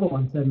these other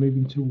ones, they're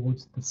moving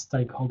towards the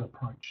stakeholder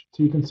approach.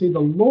 So you can see the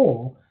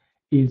law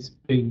is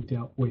being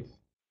dealt with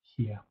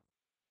here.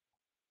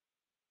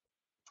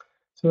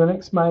 So the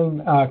next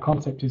main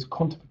concept is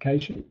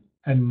quantification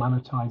and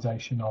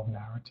monetization of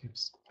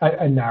narratives.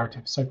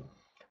 So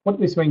what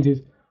this means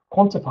is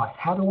quantify.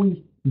 How do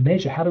we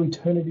measure? How do we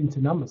turn it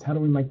into numbers? How do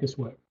we make this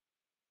work?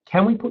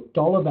 Can we put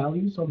dollar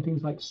values on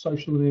things like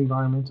social and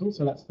environmental?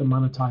 So that's the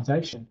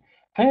monetization.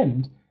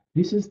 And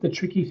this is the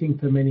tricky thing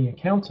for many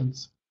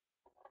accountants.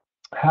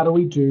 How do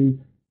we do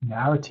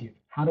narrative?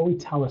 How do we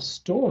tell a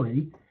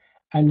story?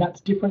 And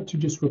that's different to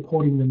just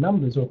reporting the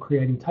numbers or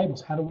creating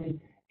tables. How do we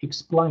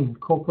explain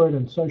corporate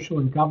and social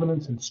and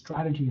governance and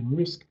strategy and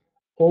risk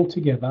all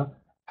together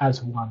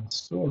as one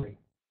story?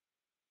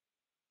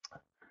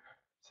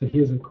 So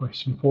here's a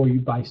question for you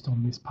based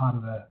on this part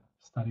of the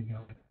study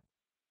guide.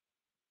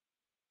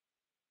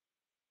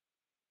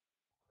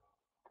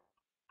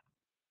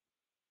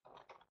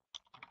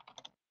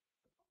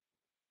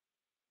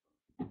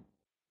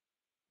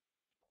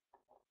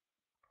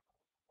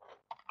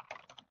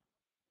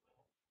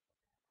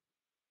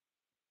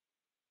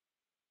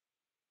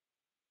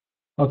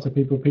 Lots of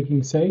people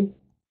picking C,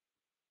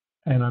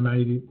 and I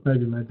maybe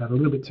made that a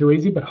little bit too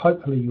easy, but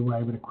hopefully you were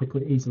able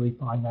to easily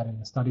find that in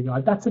the study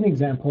guide. That's an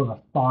example of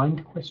a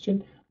find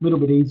question, a little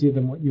bit easier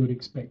than what you would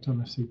expect on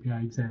the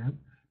CPA exam,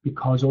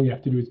 because all you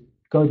have to do is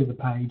go to the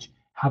page,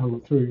 have a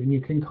look through, and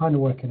you can kind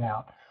of work it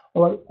out.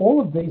 Although all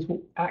of these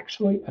will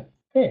actually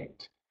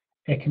affect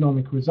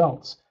economic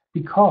results,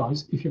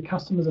 because if your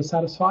customers are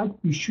satisfied,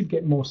 you should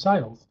get more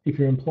sales. If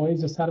your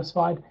employees are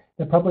satisfied,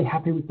 they're probably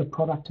happy with the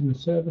product and the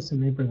service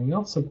and everything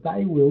else, so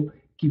they will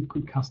give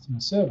good customer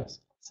service.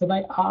 So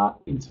they are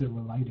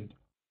interrelated.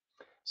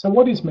 So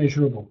what is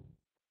measurable?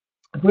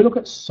 If we look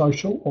at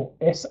social, or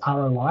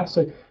SROI,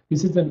 so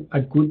this isn't a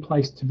good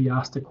place to be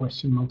asked a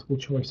question, multiple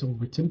choice or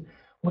written.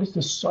 What is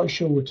the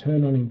social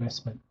return on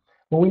investment?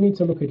 Well, we need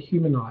to look at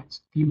human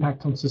rights, the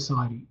impact on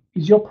society.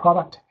 Is your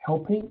product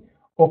helping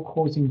or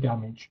causing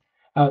damage?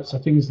 So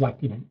things like,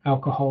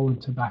 alcohol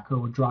and tobacco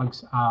or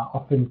drugs are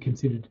often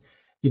considered,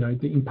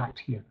 the impact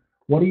here.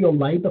 What are your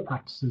labor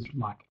practices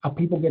like? Are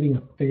people getting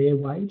a fair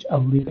wage, a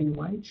living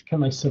wage? Can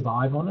they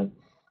survive on it?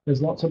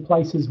 There's lots of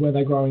places where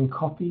they're growing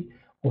coffee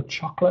or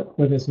chocolate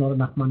where there's not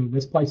enough money.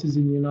 There's places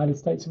in the United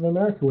States of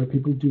America where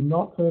people do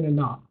not earn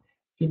enough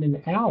in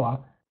an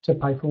hour to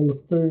pay for all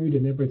the food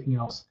and everything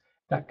else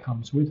that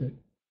comes with it.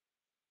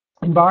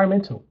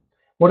 Environmental.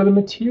 What are the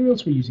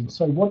materials we're using?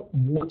 So what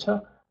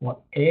water,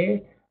 what air,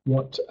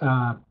 what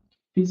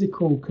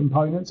physical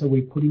components are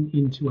we putting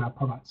into our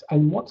products?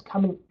 And what's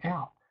coming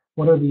out?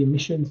 What are the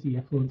emissions, the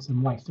effluents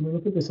and waste? And we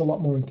look at this a lot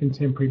more in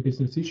contemporary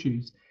business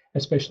issues,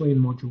 especially in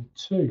module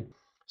 2.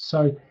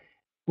 So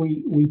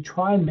we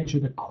try and measure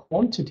the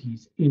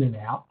quantities in and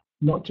out,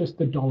 not just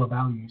the dollar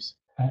values,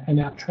 and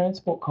our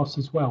transport costs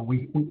as well.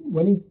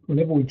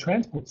 Whenever we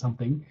transport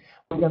something,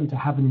 we're going to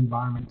have an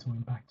environmental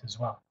impact as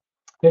well.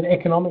 Then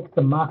economic,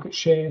 the market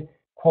share,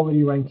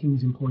 quality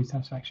rankings, employee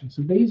satisfaction.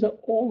 So these are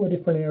all the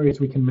different areas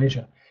we can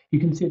measure. You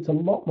can see it's a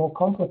lot more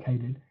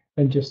complicated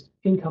than just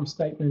income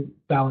statement,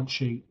 balance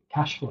sheet,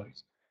 cash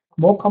flows.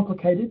 More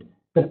complicated,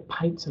 but it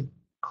paints a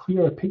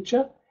clearer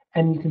picture,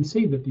 and you can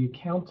see that the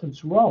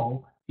accountant's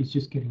role is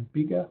just getting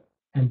bigger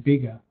and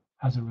bigger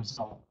as a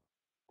result.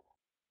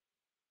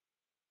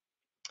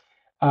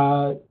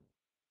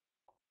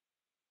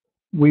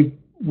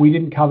 We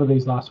didn't cover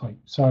these last week,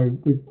 so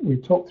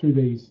we've talked through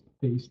these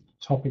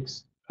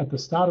topics at the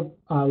start of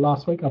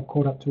last week. I've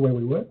caught up to where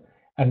we were,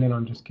 and then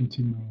I'm just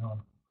continuing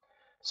on.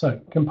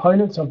 So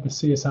components of the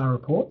CSR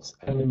reports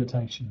and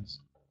limitations.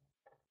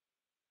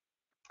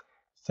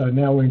 So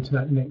now we're into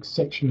that next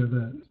section of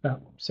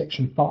about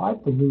section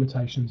 5, the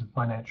limitations of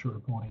financial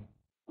reporting.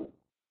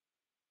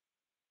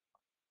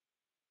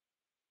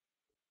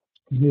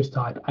 You can just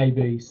type A,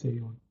 B,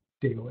 C, or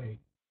D, or E.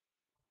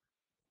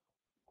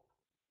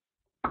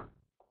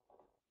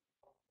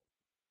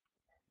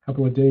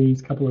 Couple of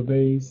D's, couple of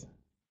B's.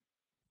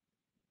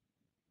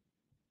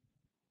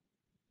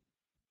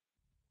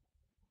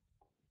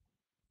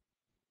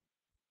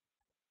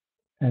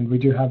 And we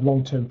do have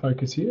long-term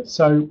focus here.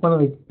 So one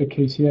of the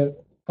keys here,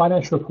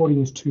 financial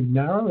reporting is too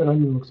narrow. It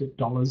only looks at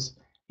dollars.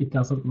 It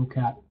doesn't look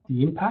at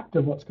the impact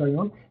of what's going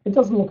on. It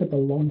doesn't look at the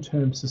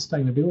long-term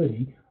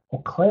sustainability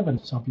or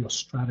cleverness of your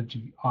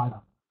strategy either.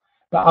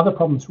 But other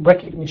problems,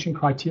 recognition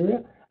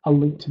criteria are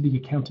linked to the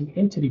accounting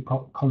entity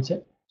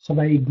concept, so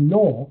they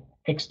ignore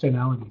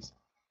externalities.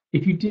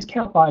 If you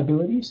discount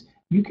liabilities,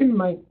 you can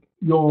make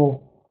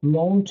your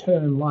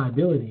long-term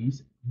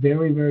liabilities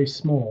very, very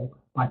small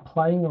by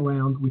playing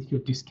around with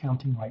your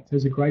discounting rates.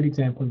 There's a great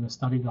example in the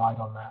study guide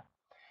on that.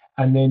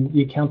 And then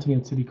the accounting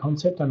entity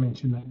concept, I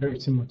mentioned that, very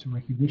similar to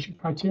recognition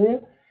criteria.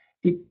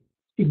 It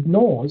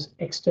ignores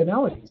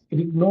externalities. It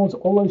ignores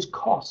all those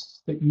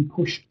costs that you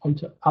push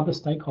onto other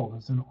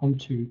stakeholders and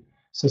onto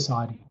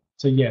society.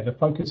 So yeah, the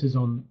focus is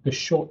on the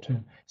short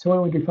term. So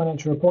when we do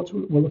financial reports,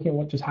 we're looking at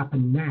what just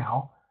happened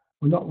now.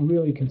 We're not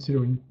really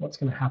considering what's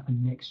going to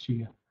happen next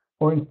year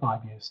or in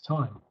 5 years'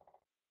 time.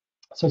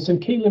 So some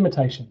key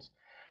limitations.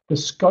 The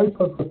scope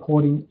of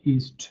reporting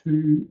is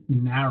too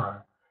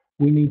narrow.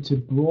 We need to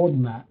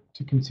broaden that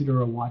to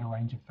consider a wider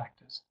range of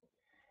factors.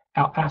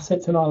 Our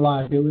assets and our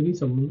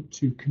liabilities are linked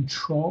to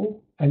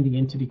control and the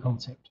entity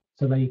concept,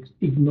 so they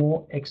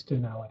ignore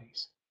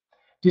externalities.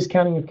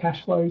 Discounting of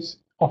cash flows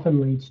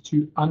often leads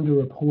to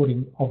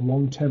underreporting of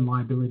long-term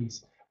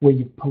liabilities, where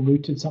you've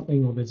polluted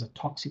something, or there's a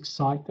toxic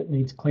site that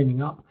needs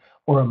cleaning up,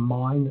 or a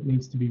mine that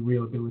needs to be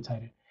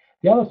rehabilitated.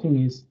 The other thing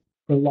is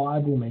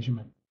reliable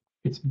measurement.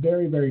 It's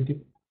very, very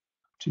difficult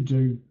to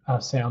do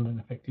sound and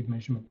effective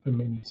measurement for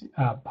many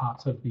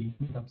parts of the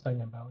income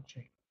statement and balance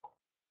sheet.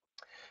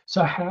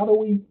 So how do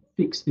we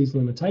fix these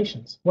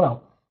limitations?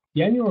 Well,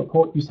 the annual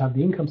report used to have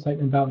the income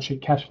statement, balance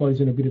sheet, cash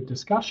flows, and a bit of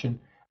discussion,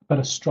 but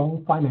a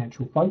strong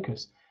financial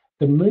focus.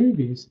 The move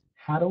is,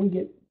 how do we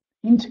get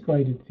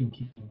integrated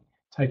thinking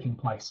taking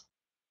place?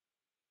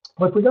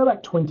 Well, if we go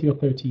back 20 or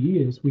 30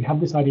 years, we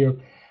have this idea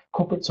of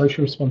corporate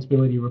social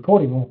responsibility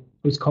reporting, or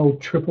it was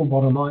called triple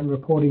bottom line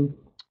reporting,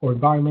 or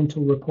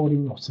environmental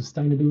reporting, or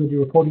sustainability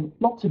reporting,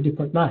 lots of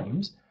different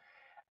names.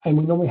 And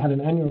we normally had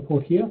an annual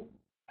report here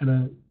and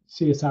a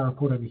CSR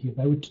report over here.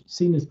 They were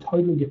seen as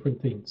totally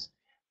different things.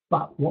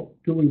 But what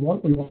do we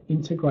want? We want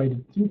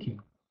integrated thinking.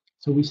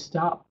 So we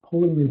start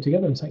pulling them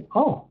together and saying,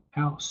 oh,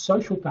 our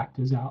social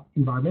factors, our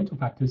environmental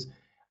factors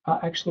are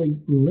actually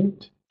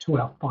linked to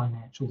our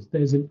financials.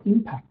 There's an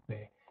impact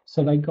there.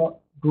 So they got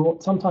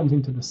brought sometimes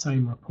into the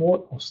same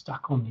report or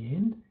stuck on the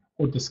end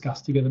or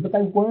discussed together, but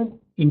they weren't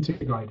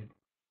integrated.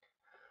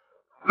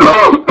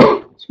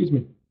 Excuse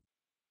me.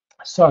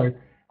 So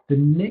the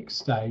next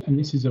stage, and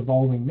this is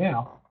evolving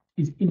now,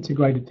 is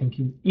integrated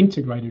thinking,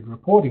 integrated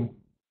reporting,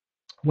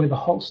 where the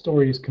whole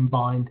story is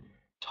combined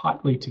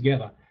tightly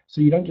together. So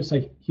you don't just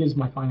say, here's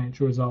my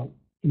financial result,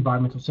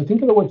 environmental. So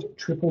think of the words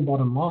triple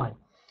bottom line.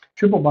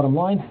 Triple bottom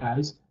line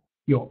has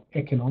your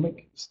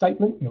economic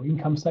statement, your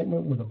income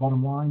statement with a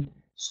bottom line,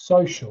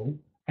 social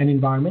and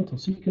environmental.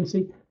 So you can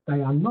see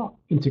they are not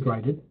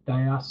integrated, they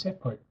are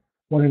separate.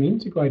 What an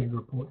integrated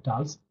report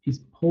does is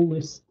pull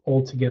this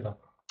all together.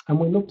 And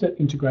we looked at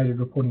integrated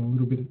reporting a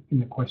little bit in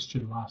the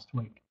question last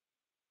week.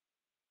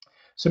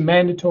 So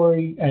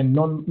mandatory and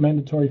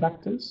non-mandatory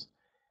factors,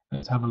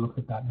 let's have a look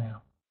at that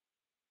now.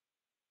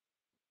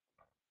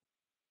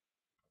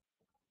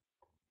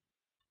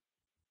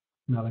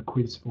 Another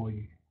quiz for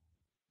you.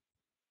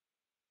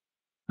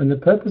 And the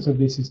purpose of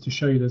this is to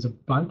show you there's a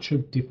bunch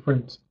of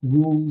different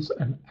rules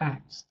and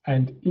acts.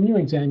 And in your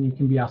exam, you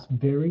can be asked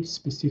very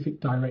specific,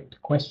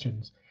 direct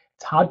questions.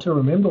 It's hard to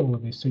remember all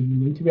of this, so you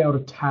need to be able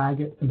to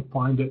tag it and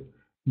find it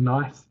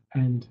nice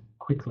and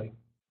quickly.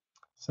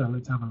 So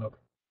let's have a look.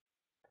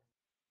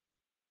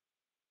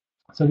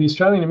 So the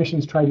Australian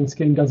Emissions Trading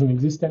Scheme doesn't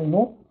exist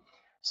anymore.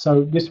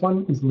 So this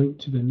one is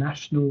linked to the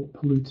National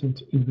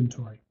Pollutant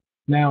Inventory.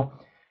 Now,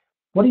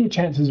 what are your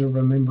chances of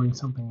remembering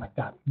something like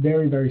that?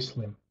 Very, very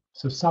slim.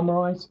 So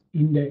summarize,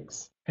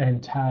 index,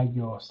 and tag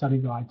your study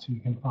guide so you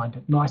can find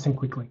it nice and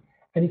quickly.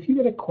 And if you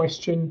get a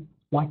question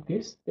like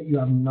this that you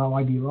have no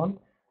idea on,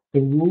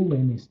 the rule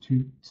then is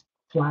to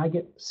flag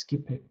it,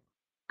 skip it.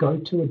 Go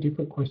to a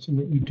different question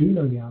that you do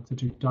know the answer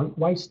to. Don't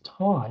waste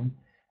time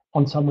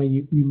on somewhere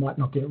you might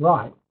not get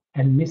right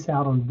and miss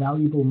out on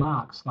valuable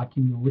marks like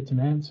in your written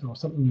answer or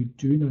something you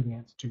do know the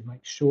answer to.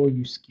 Make sure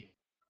you skip.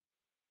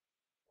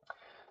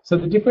 So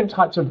the different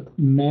types of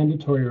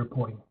mandatory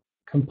reporting,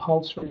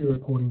 compulsory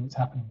reporting that's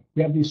happening.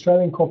 We have the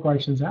Australian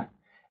Corporations Act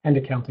and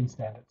accounting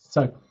standards.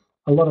 So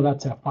a lot of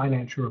that's our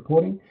financial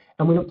reporting.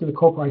 And we looked at the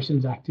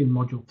Corporations Act in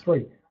Module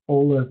 3,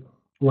 all the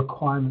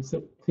requirements,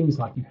 that things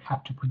like you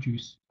have to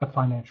produce a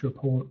financial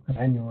report, an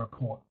annual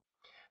report.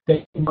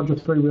 Then in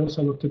Module 3, we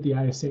also looked at the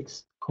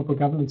ASX Corporate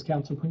Governance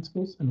Council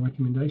principles and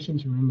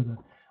recommendations. You remember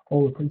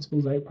all the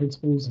principles, 8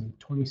 principles and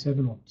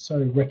 27 or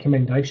so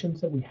recommendations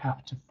that we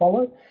have to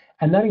follow.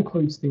 And that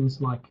includes things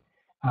like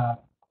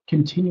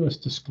continuous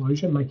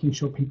disclosure, making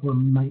sure people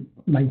are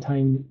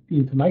maintain the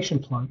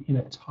information flow in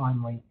a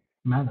timely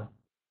manner.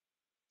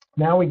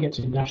 Now we get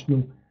to the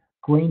National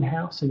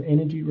Greenhouse and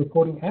Energy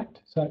Reporting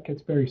Act. So that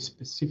gets very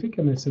specific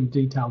and there's some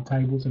detailed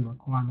tables and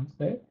requirements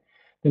there.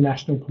 The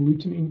National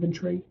Pollutant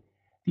Inventory,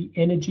 the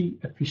Energy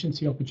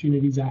Efficiency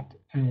Opportunities Act,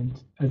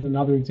 and as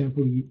another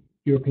example, the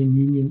European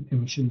Union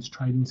Emissions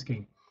Trading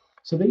Scheme.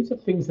 So these are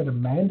things that are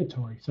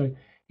mandatory. So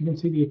you can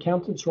see the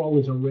accountant's role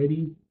is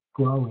already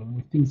growing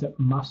with things that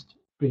must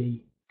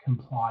be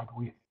complied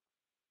with.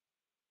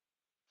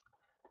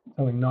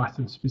 Something nice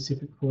and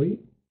specific for you.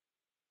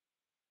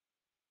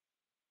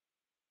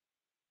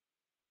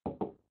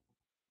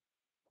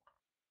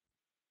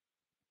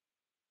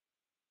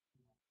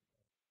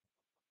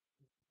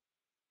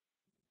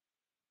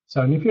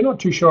 So, and if you're not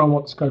too sure on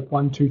what scope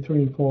 1, 2,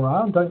 3, and 4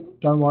 are,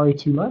 don't worry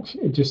too much.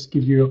 It just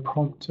gives you a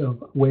prompt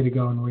of where to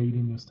go and read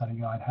in your study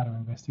guide, how to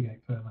investigate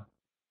further.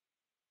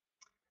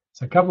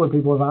 So a couple of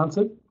people have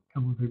answered, a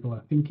couple of people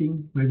are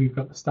thinking, maybe you've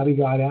got the study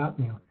guide out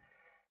and you're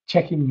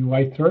checking your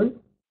way through.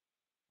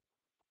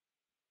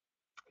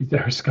 Is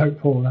there a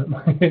scope 4?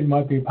 That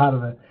might be part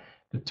of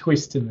the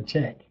twist in the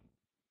check.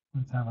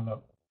 Let's have a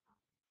look.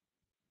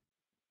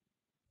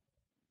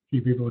 A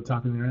few people are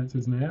typing their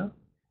answers now.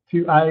 A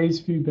few A's,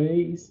 a few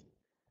B's.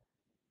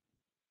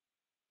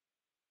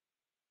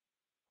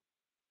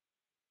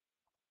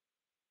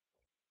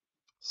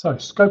 So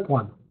scope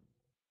 1.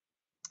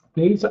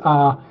 These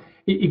are,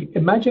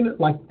 imagine it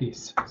like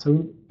this.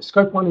 So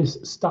scope 1 is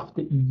stuff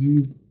that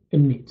you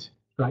emit,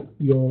 right?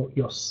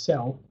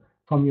 Yourself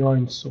from your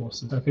own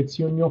sources. So if it's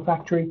in your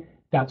factory,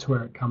 that's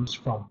where it comes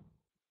from.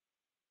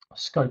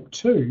 Scope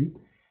 2,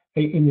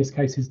 in this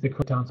case, is the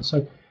correct answer.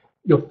 So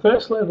your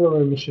first level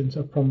of emissions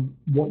are from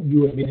what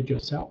you emitted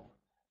yourself.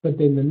 But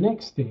then the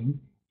next thing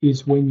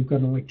is when you've got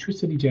an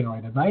electricity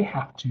generator, they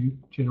have to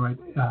generate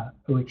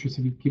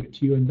electricity, give it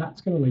to you, and that's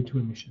going to lead to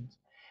emissions.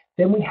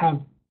 Then we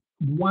have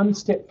one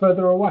step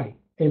further away,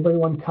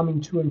 everyone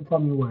coming to and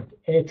from your work,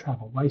 air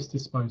travel, waste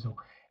disposal.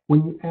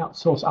 When you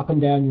outsource up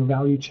and down your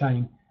value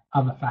chain,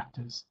 other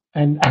factors.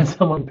 And as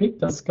someone picked,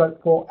 does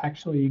scope 4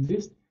 actually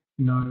exist?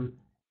 No,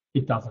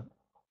 it doesn't.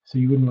 So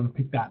you wouldn't want to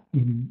pick that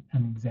in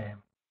an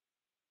exam.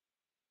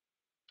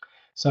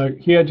 So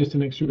here, just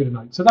an extra bit of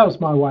note. So that was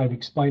my way of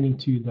explaining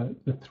to you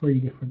the 3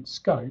 different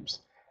scopes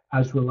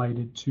as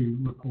related to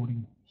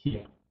reporting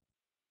here.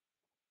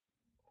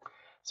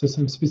 So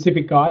some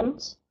specific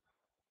guidance,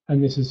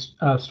 and this is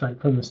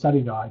straight from the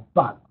study guide,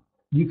 but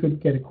you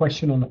could get a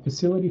question on a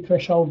facility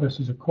threshold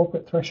versus a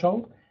corporate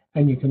threshold,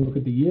 and you can look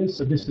at the years.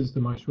 So this is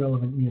the most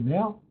relevant year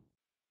now.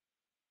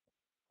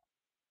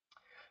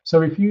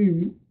 So if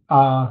you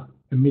are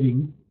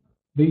emitting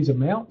these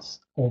amounts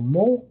or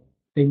more,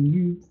 then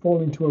you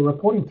fall into a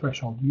reporting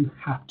threshold. You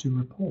have to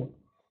report.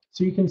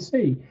 So you can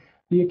see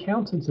the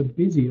accountants are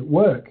busy at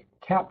work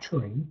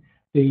capturing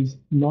these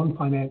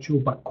non-financial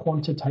but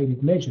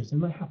quantitative measures,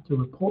 and they have to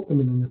report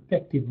them in an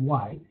effective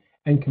way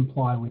and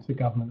comply with the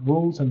government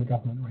rules and the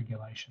government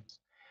regulations.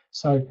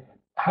 So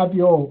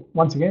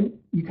once again,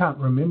 you can't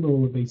remember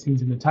all of these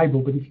things in the table,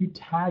 but if you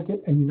tag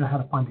it and you know how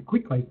to find it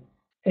quickly,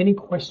 any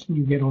question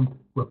you get on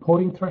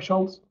reporting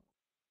thresholds,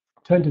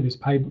 turn to this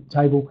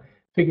table,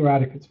 figure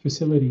out if it's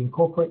facility and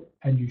corporate,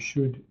 and you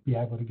should be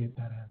able to get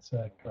that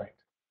answer correct.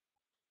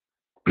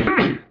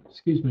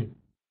 Excuse me.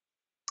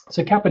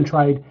 So cap and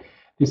trade,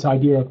 this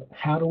idea of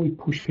how do we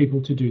push people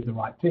to do the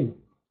right thing?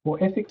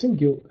 Well, ethics and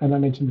guilt, and I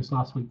mentioned this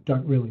last week,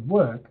 don't really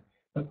work,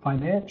 but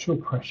financial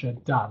pressure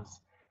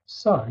does.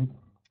 So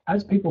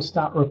as people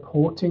start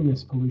reporting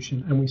this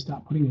pollution and we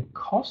start putting a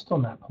cost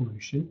on that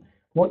pollution,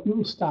 what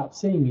you'll start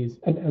seeing is,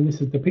 and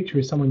this is the picture,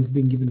 is someone who's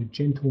been given a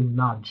gentle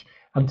nudge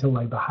until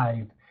they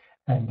behave.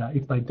 And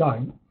if they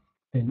don't,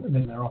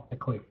 then they're off the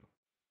cliff.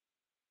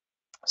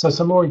 So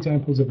some more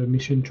examples of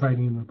emission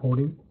trading and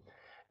reporting.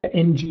 The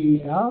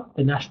NGER,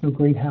 the National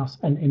Greenhouse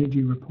and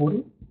Energy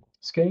Reporting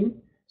Scheme.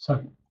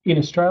 So in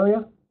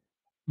Australia,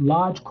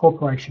 large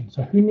corporations.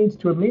 So who needs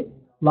to emit?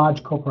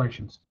 Large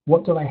corporations.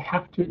 What do they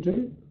have to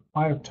do?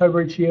 By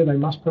October each year, they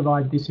must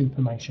provide this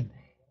information.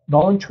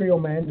 Voluntary or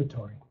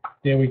mandatory?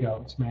 There we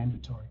go, it's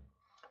mandatory.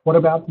 What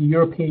about the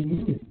European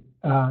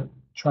Union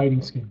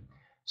trading scheme?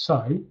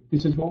 So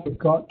this is what we've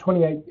got,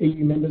 28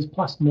 EU members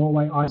plus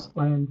Norway,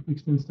 Iceland,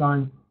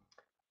 Liechtenstein,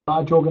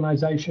 large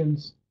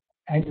organizations,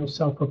 annual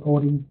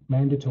self-reporting,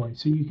 mandatory.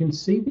 So you can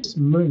see this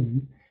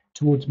move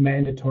towards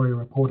mandatory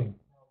reporting.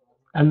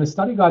 And the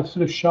study guide's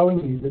sort of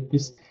showing you that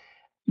this,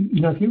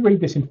 if you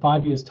read this in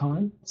 5 years'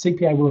 time,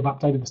 CPA will have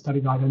updated the study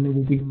guide and there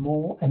will be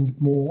more and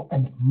more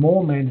and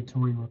more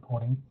mandatory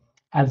reporting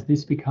as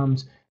this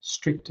becomes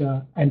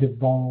stricter and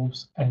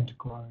evolves and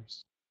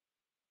grows.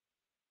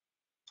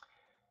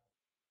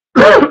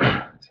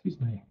 Excuse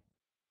me.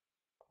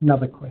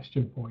 Another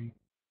question for you.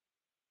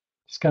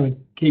 Just kind of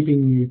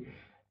keeping you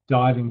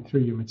diving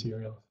through your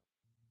materials.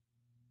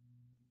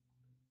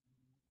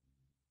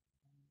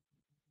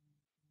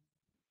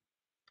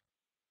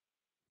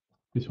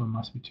 This one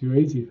must be too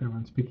easy if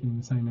everyone's picking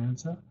the same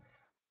answer.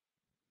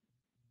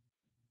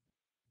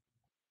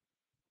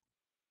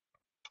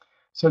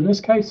 So in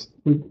this case,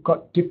 we've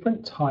got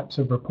different types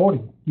of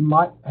reporting. You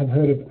might have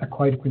heard of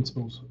Equator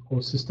Principles or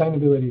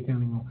Sustainability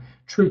Accounting or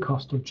True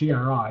Cost or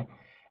GRI.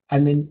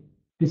 And then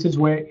this is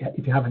where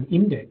if you have an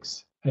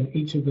index and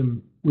each of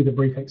them with a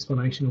brief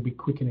explanation will be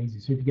quick and easy.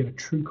 So if you get a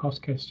true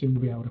cost question,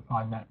 you'll be able to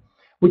find that.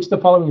 Which the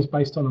following is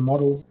based on a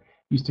model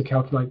used to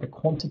calculate the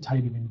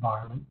quantitative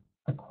environment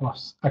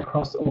across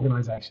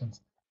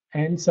organizations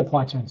and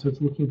supply chain. So it's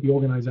looking at the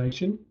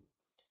organization,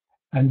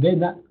 and then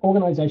that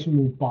organization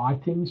will buy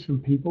things from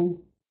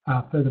people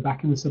further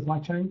back in the supply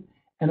chain,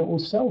 and it will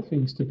sell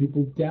things to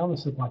people down the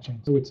supply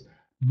chain. So it's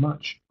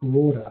much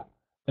broader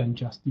than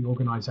just the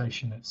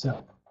organization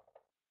itself.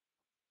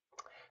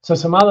 So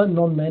some other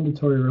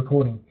non-mandatory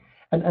reporting,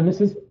 and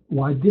this is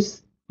why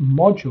this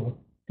module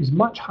is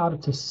much harder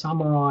to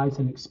summarize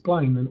and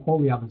explain than all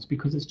the others,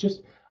 because it's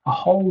just a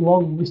whole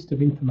long list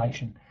of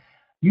information.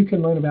 You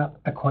can learn about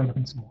Equator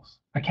Principles,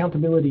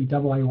 Accountability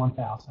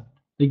AA1000,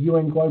 the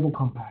UN Global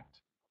Compact,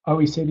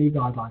 OECD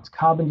guidelines,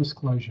 carbon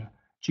disclosure,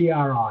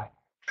 GRI,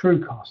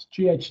 True Cost,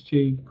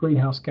 GHG,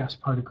 greenhouse gas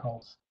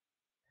protocols.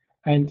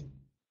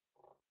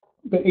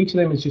 But each of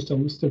them is just a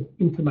list of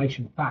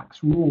information,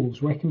 facts,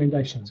 rules,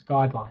 recommendations,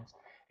 guidelines.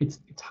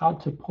 It's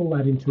hard to pull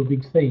that into a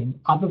big theme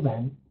other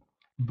than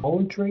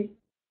voluntary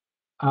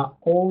are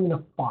all in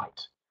a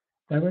fight.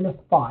 They're in a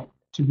fight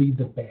to be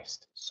the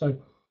best. So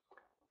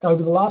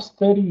over the last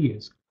 30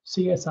 years,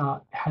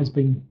 CSR has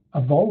been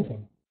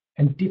evolving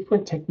and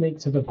different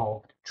techniques have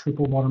evolved.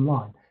 Triple bottom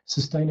line,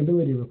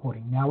 sustainability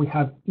reporting. Now we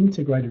have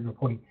integrated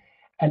reporting.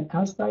 And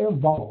as they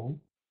evolve,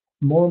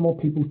 more and more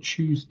people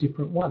choose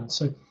different ones.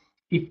 So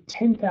if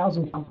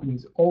 10,000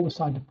 companies all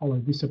decide to follow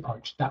this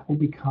approach, that will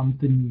become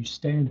the new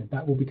standard.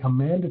 That will become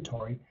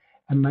mandatory,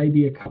 and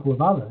maybe a couple of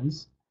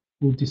others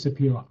will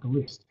disappear off the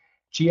list.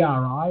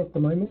 GRI at the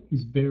moment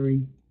is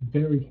very,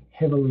 very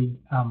heavily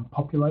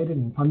populated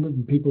and funded,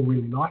 and people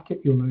really like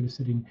it. You'll notice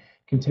it in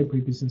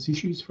Contemporary Business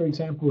Issues, for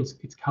example.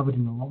 It's covered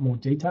in a lot more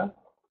detail.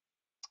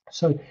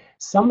 So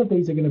some of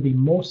these are going to be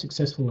more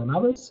successful than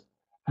others,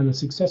 and the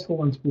successful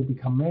ones will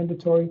become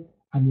mandatory,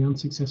 and the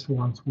unsuccessful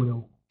ones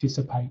will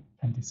dissipate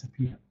and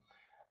disappear.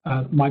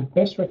 My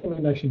best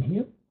recommendation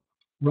here,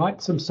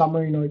 write some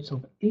summary notes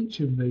of each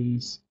of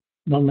these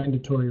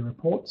non-mandatory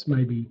reports,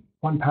 maybe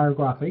one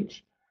paragraph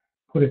each.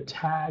 Put a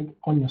tag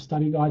on your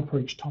study guide for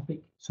each topic.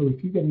 So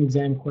if you get an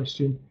exam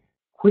question,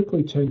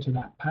 quickly turn to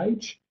that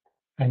page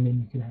and then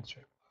you can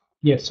answer it.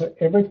 Yes, so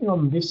everything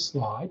on this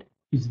slide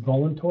is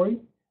voluntary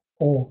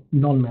or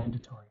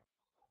non-mandatory.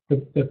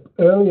 The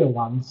earlier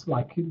ones,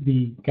 like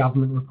the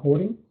government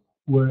reporting,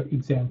 were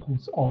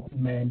examples of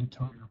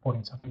mandatory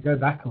reporting. So if we go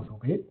back a little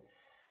bit,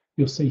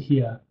 you'll see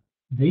here,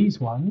 these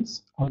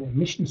ones on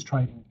emissions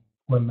trading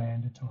were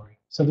mandatory.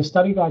 So the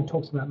study guide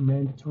talks about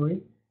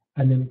mandatory,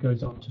 and then it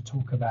goes on to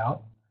talk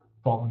about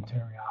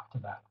voluntary after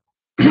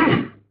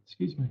that.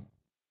 Excuse me.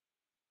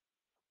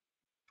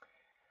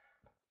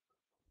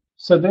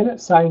 So then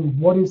it's saying,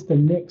 what is the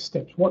next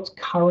steps? What's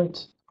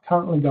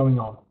currently going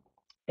on?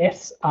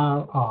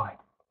 SRI,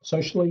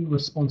 socially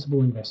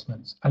responsible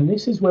investments. And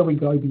this is where we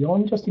go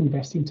beyond just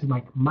investing to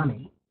make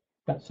money,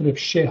 that sort of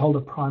shareholder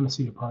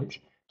primacy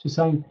approach, to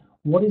saying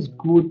what is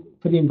good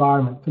for the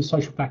environment, for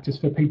social factors,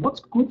 for people,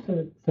 what's good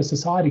for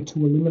society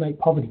to eliminate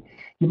poverty.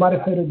 You might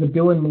have heard of the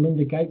Bill and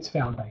Melinda Gates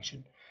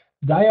Foundation.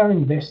 They are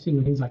investing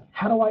in things like,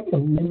 how do I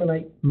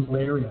eliminate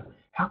malaria?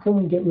 How can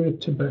we get rid of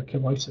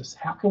tuberculosis?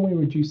 How can we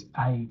reduce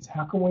AIDS?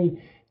 How can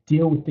we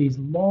deal with these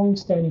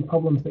long-standing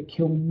problems that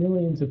kill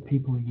millions of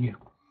people a year?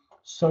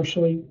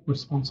 Socially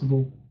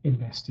responsible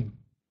investing.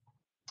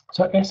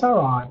 So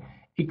SRI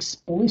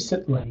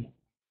explicitly,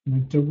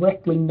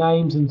 directly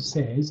names and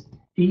says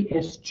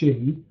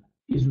ESG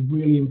is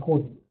really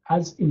important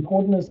as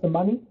the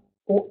money,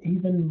 or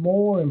even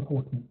more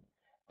important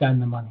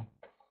than the money.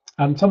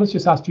 Someone's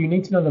just asked, do you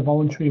need to know the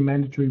voluntary and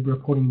mandatory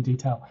reporting in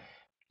detail?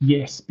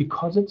 Yes,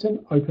 because it's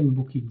an open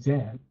book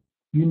exam,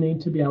 you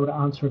need to be able to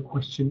answer a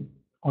question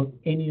on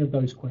any of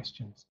those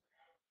questions.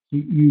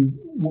 You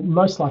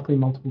most likely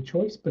multiple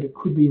choice, but it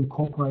could be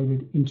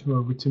incorporated into a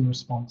written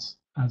response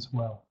as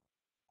well.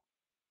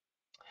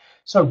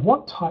 So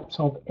what types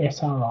of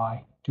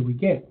SRI do we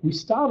get? We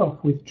start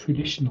off with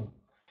traditional.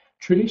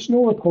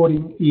 Traditional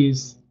reporting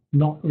is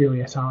not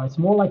really SRI. It's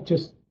more like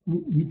just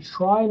you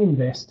try and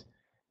invest,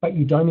 but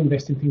you don't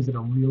invest in things that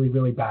are really,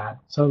 really bad.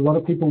 So a lot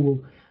of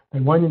people they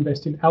won't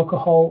invest in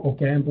alcohol or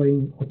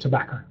gambling or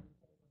tobacco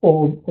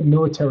or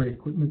military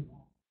equipment,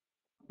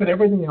 but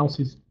everything else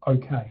is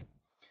okay.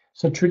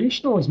 So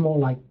traditional is more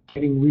like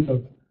getting rid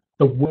of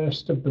the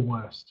worst of the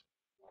worst.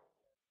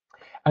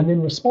 And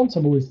then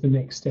responsible is the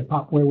next step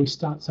up, where we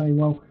start saying,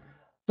 well,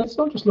 let's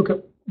not just look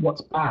at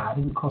what's bad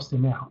and cross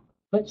them out.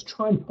 Let's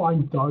try and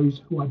find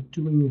those who are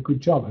doing a good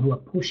job, who are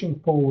pushing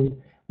forward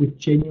with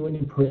genuine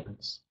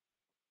improvements.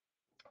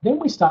 Then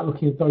we start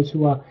looking at those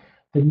who are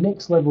the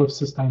next level of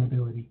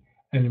sustainability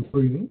and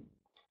improving,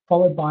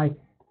 followed by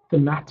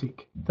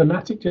thematic.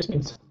 Thematic just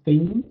means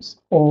themes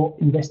or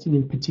investing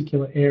in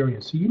particular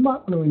areas. So you might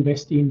want to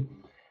invest in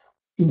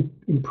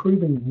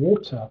improving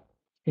water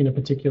in a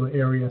particular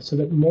area so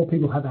that more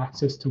people have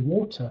access to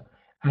water,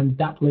 and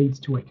that leads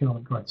to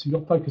economic growth. So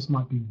your focus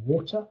might be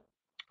water,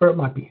 or it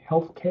might be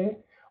healthcare,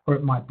 or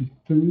it might be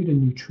food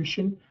and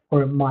nutrition,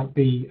 or it might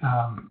be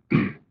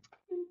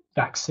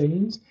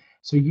vaccines.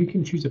 So you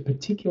can choose a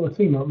particular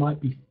theme, or it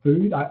might be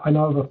food. I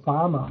know of a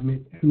farmer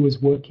who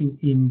was working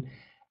in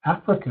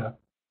Africa,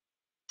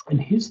 and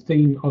his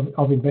theme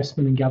of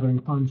investment and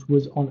gathering funds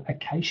was on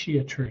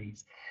acacia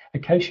trees.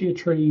 Acacia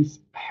trees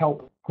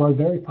help grow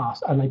very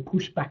fast, and they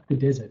push back the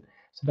desert.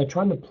 So they're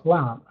trying to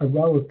plant a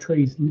row of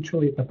trees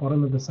literally at the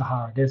bottom of the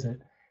Sahara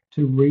Desert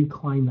to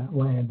reclaim that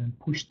land and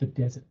push the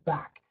desert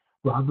back,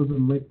 rather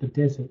than let the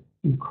desert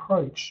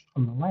encroach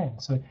on the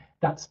land. So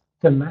that's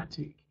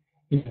thematic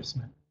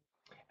investment.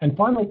 And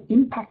finally,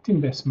 impact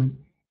investment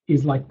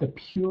is like the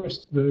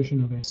purest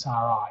version of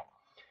SRI.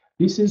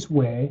 This is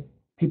where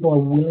people are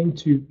willing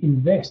to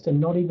invest and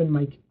not even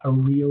make a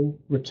real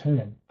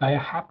return. They are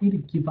happy to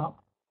give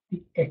up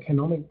the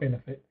economic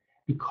benefit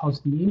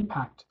because the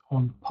impact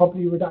on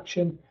poverty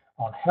reduction,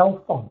 on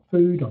health, on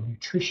food, on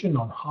nutrition,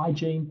 on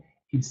hygiene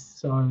is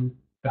so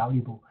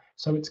valuable.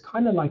 So it's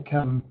kind of like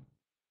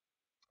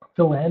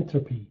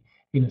philanthropy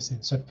in a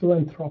sense. So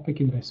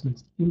philanthropic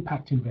investments,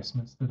 impact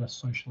investments that are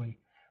socially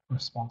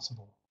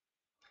responsible.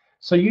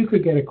 So you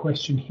could get a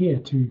question here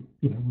to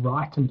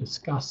write and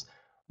discuss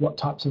what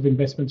types of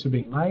investments are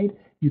being made.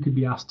 You could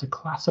be asked to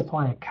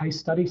classify a case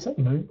study. So,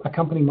 a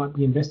company might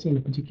be investing in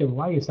a particular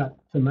way. Is that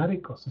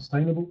thematic or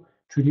sustainable,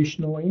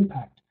 traditional or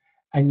impact?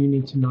 And you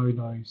need to know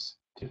those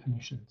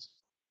definitions.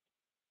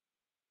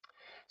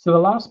 So the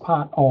last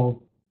part of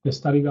the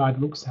study guide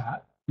looks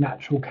at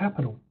natural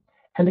capital.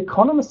 And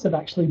economists have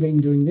actually been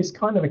doing this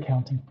kind of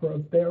accounting for a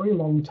very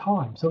long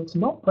time. So it's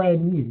not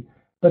brand new,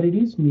 but it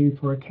is new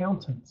for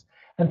accountants.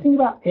 And think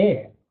about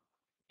air.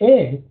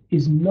 Air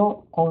is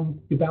not on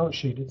your balance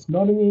sheet. It's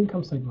not in the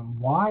income statement.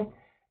 Why?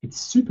 It's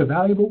super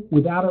valuable.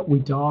 Without it, we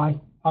die,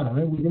 I don't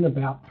know, within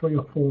about 3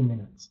 or 4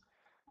 minutes.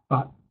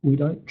 But we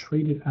don't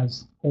treat it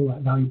as all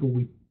that valuable.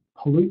 We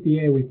pollute the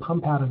air, we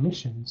pump out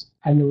emissions.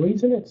 And the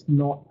reason it's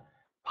not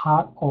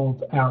part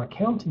of our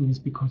accounting is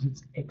because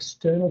it's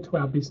external to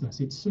our business.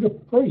 It's sort of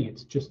free.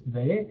 It's just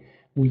there.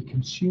 We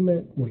consume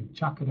it, we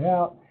chuck it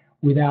out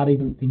without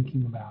even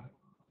thinking about it.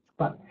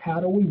 But how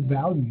do we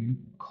value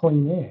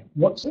clean air?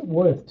 What's it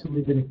worth to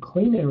live in a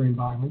clean air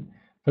environment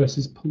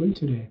versus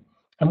polluted air?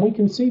 And we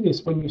can see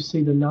this when you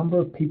see the number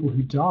of people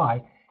who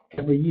die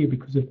every year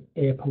because of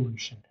air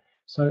pollution.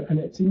 So, and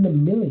it's in the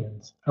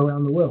millions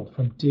around the world,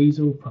 from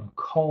diesel, from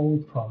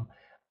coal, from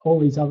all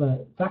these other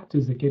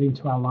factors that get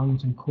into our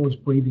lungs and cause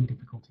breathing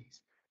difficulties.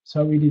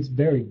 So it is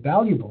very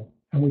valuable,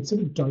 and we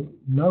sort of don't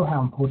know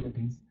how important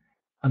it is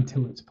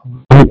until it's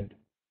polluted.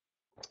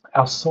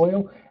 Our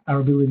soil, our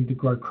ability to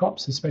grow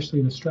crops, especially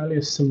in Australia,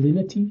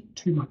 salinity,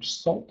 too much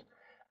salt,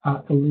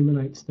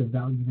 eliminates the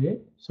value there.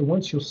 So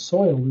once your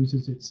soil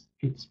loses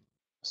its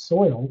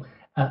soil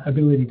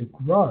ability to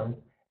grow,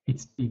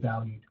 it's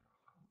devalued.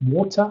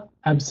 Water,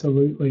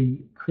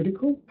 absolutely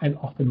critical and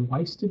often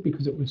wasted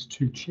because it was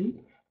too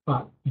cheap.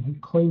 But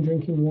clean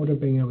drinking water,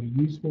 being able to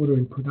use water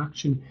in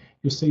production,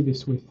 you'll see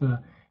this with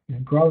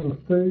growing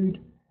food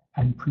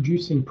and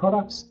producing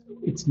products.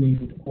 It's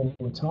needed all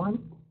the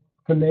time.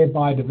 From there,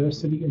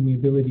 biodiversity and the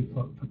ability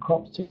for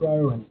crops to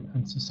grow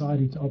and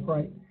society to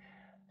operate.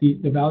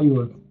 The value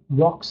of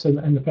rocks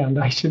and the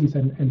foundations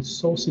and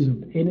sources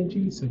of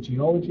energy, so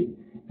geology,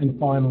 and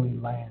finally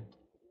land.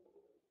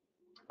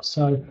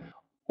 So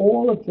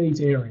all of these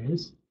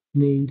areas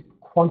need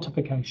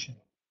quantification,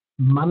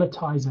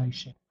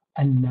 monetization,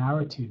 and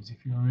narratives,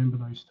 if you remember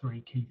those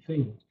three key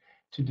themes,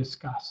 to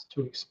discuss,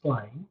 to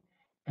explain,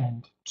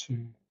 and to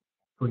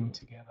bring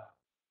together.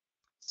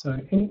 So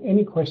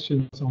any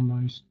questions on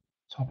those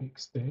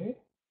topics there?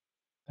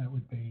 That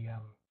would be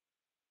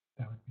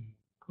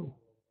cool.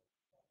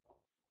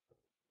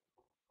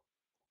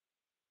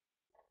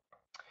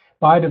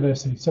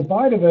 Biodiversity. So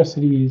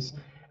biodiversity is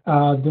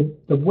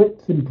the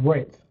width and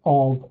breadth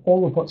of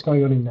all of what's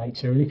going on in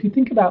nature. And if you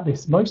think about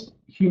this, most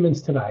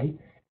humans today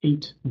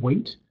eat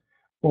wheat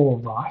or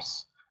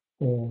rice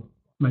or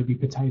maybe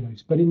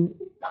potatoes. But in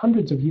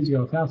hundreds of years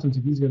ago, thousands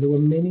of years ago, there were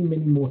many,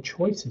 many more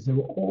choices. There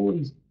were all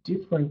these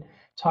different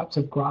types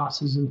of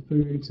grasses and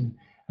foods and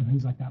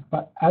things like that.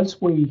 But as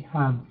we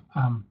have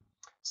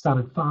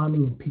started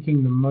farming and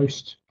picking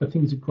the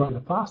things that grow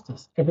the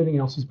fastest, everything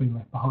else has been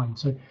left behind.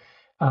 So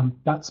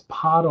that's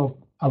part of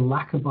a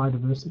lack of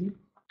biodiversity.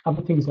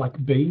 Other things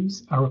like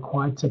bees are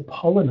required to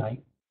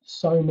pollinate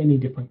so many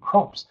different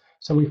crops.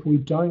 So if we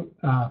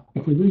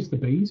lose the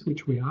bees,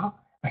 which we are,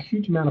 a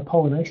huge amount of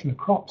pollination of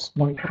crops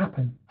won't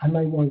happen and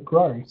they won't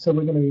grow. So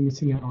we're going to be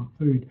missing out on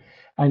food.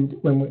 And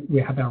when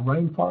we have our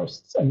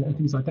rainforests and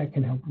things like that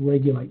can help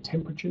regulate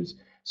temperatures.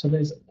 So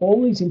there's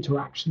all these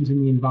interactions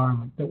in the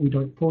environment that we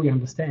don't fully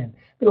understand.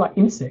 But like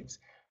insects,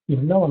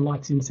 no one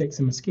likes insects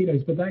and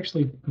mosquitoes, but they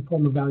actually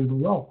perform a valuable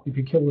role. If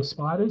you kill the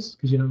spiders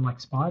because you don't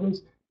like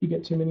spiders, you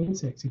get too many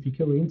insects. If you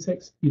kill the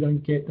insects, you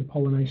don't get the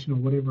pollination or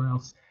whatever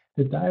else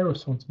that they are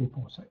responsible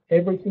for. So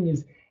everything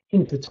is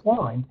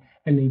intertwined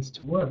and needs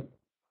to work.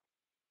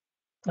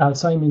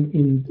 Same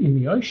in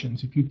the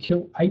oceans. If you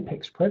kill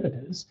apex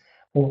predators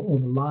or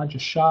the larger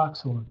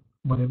sharks or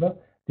whatever,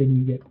 then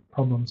you get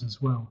problems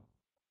as well.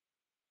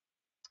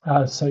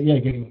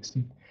 Getting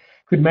extinct.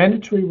 Could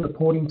mandatory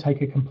reporting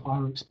take a comply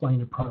or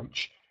explain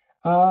approach?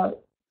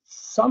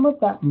 Some of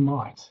that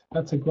might.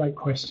 That's a great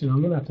question.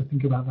 I'm going to have to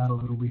think about that a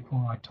little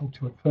before I talk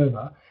to it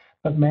further.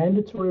 But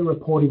mandatory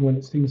reporting when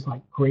it's things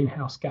like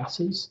greenhouse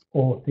gases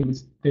or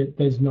things,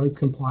 there's no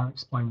comply or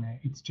explain there.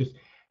 It's just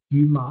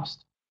you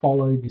must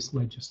follow this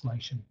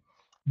legislation.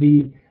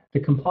 The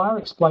comply or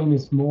explain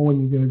is more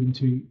when you go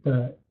into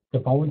the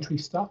voluntary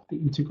stuff, the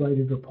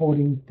integrated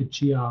reporting, the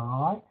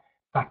GRI,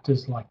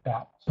 factors like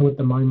that. So at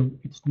the moment,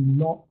 it's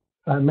not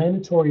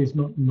mandatory is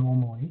not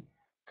normally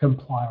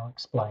comply or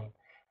explain,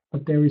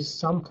 but there is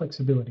some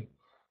flexibility.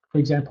 For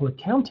example,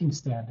 accounting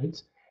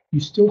standards, you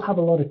still have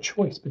a lot of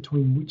choice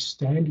between which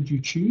standard you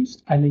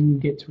choose, and then you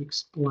get to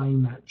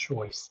explain that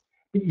choice,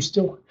 but you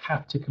still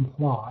have to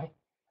comply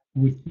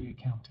with the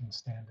accounting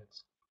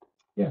standards.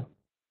 Yeah.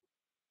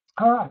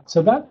 All right,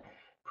 so that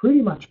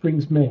pretty much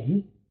brings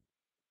me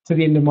to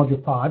the end of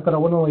module 5, but I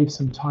want to leave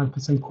some time for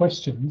some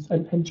questions.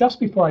 And just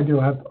before I do,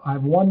 I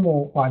have one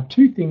more. I have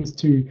two things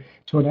to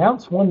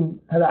announce. One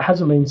that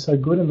hasn't been so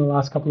good in the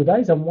last couple of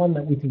days, and one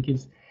that we think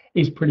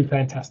is pretty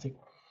fantastic.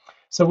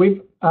 So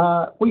we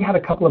had a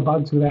couple of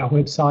bugs with our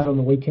website on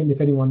the weekend. If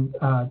anyone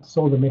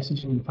saw the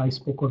message in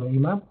Facebook or the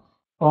email,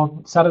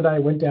 on Saturday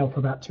it went down for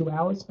about 2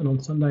 hours, and on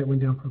Sunday it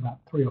went down for about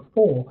 3 or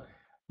 4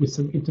 with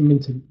some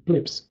intermittent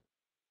blips.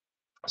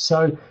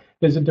 So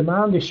there's a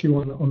demand issue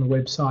on the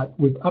website.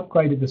 We've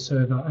upgraded the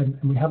server and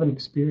we haven't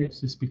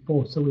experienced this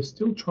before. So we're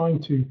still trying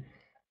to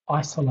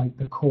isolate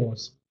the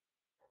cause.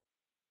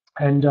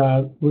 And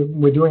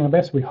we're doing our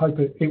best. We hope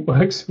it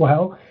works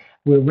well.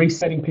 We're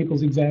resetting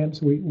people's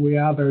exams. We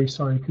are very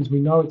sorry because we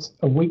know it's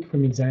a week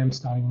from exam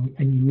starting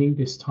and you need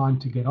this time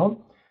to get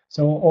on.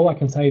 So all I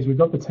can say is we've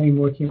got the team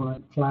working on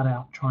it flat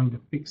out trying to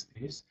fix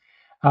this.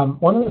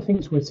 One of the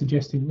things we're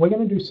suggesting, we're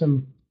going to do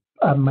some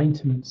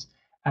maintenance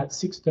at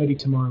 6:30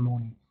 tomorrow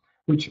morning,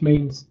 which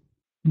means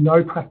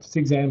no practice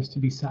exams to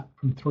be sat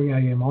from 3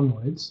 a.m.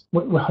 onwards.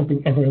 We're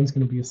hoping everyone's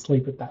going to be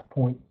asleep at that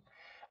point.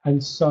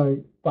 And so,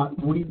 but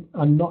we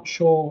are not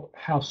sure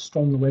how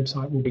strong the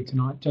website will be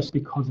tonight just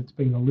because it's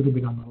been a little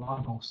bit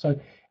unreliable. So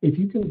if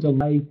you can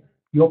delay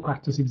your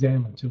practice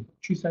exam until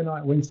Tuesday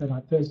night, Wednesday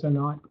night, Thursday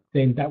night,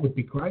 then that would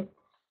be great.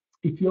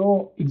 If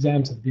your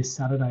exams are this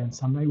Saturday and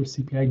Sunday with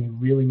CPA and you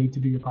really need to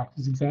do your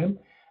practice exam,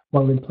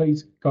 well then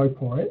please go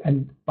for it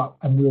and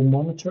we'll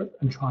monitor it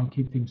and try and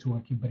keep things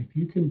working. But if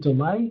you can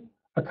delay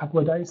a couple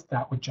of days,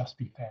 that would just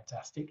be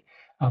fantastic.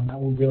 That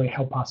will really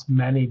help us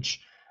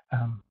manage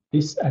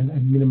this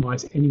and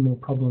minimize any more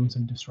problems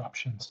and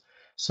disruptions.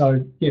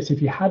 So yes,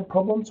 if you had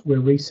problems, we're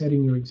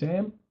resetting your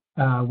exam.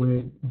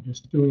 We're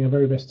just doing our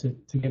very best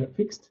to get it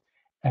fixed,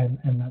 and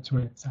that's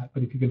where it's at.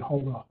 But if you can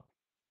hold off.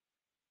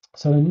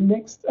 So the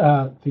next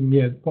thing,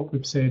 yeah, what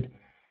we've said,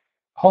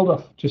 hold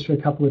off just for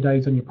a couple of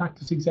days on your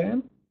practice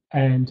exam,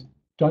 and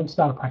don't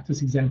start a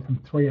practice exam from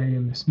 3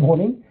 a.m. this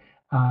morning,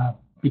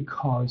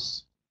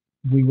 because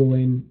we will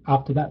then,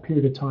 after that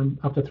period of time,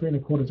 after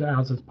 3¼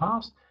 hours has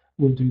passed,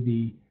 we'll do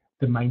the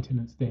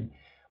maintenance then.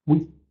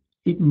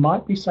 It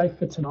might be safe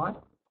for tonight,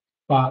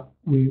 but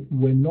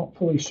we're not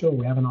fully sure.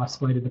 We haven't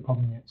isolated the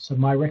problem yet. So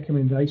my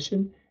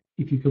recommendation,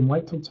 if you can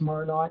wait till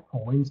tomorrow night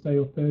or Wednesday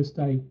or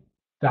Thursday,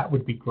 that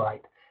would be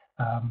great.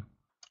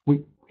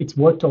 It's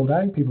worked all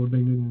day. People have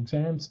been doing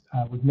exams.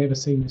 We've never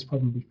seen this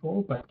problem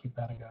before, but give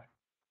that a go.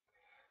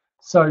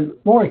 So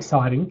more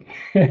exciting,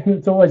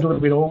 it's always a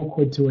little bit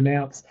awkward to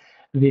announce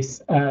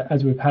this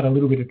as we've had a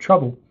little bit of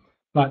trouble,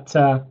 but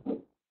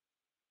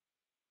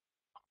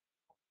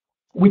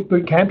with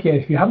Bootcamp, yeah,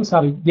 if you haven't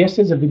started, yes,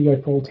 there's a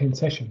video for all 10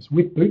 sessions.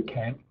 With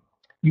Bootcamp,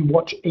 you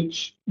watch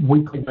each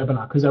weekly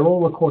webinar because they're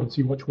all recorded. So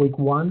you watch week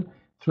 1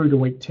 through to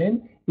week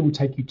 10. It will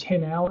take you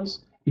 10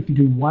 hours. If you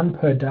do 1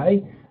 per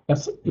day,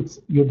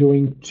 you're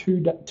doing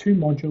two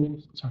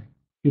modules. Sorry,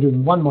 you're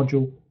doing 1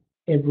 module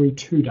every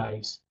 2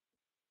 days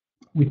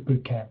with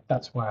Bootcamp.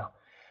 That's wow.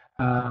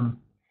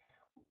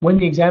 When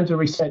the exams are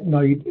reset,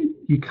 no,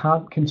 you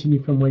can't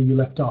continue from where you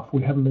left off.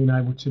 We haven't been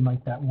able to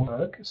make that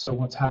work. So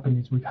what's happened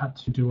is we've had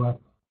to do a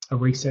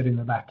reset in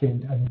the back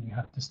end, and then you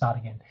have to start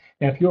again.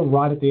 Now, if you're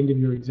right at the end of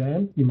your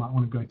exam, you might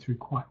want to go through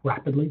quite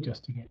rapidly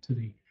just to get to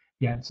the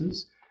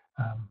answers,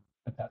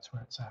 but that's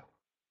where it's at.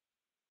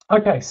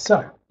 Okay,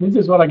 so this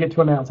is what I get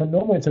to announce, and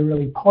normally it's a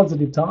really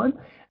positive time.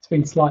 It's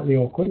been slightly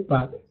awkward,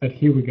 but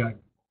here we go.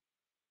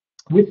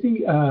 With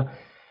the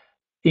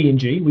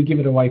E&G, we give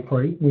it away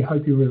free. We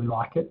hope you really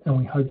like it, and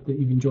we hope that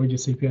you've enjoyed your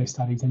CPA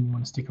studies and you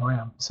want to stick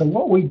around. So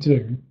what we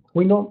do,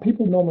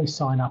 people normally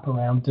sign up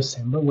around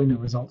December when the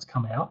results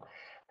come out,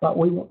 but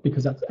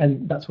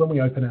that's when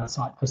we open our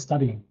site for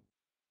studying.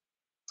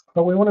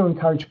 But we want to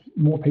encourage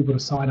more people to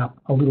sign up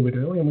a little bit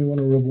early, and we want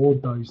to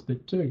reward those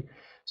that do.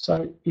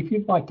 So if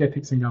you've liked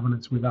ethics and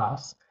governance with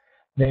us,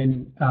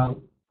 then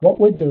what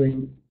we're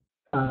doing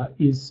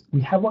is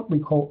we have what we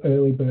call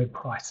early bird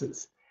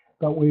prices.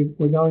 But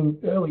we're going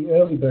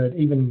early bird,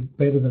 even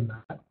better than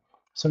that.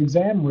 So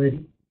Exam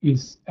Ready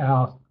is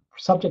our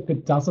subject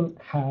that doesn't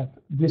have,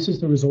 this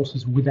is the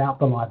resources without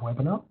the live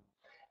webinar,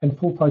 and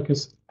Full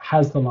Focus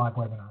has the live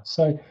webinar.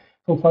 So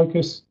Full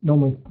Focus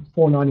normally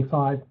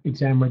 $495,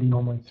 Exam Ready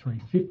normally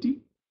 $350.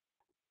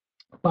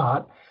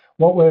 But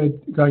what we're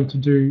going to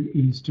do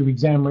is do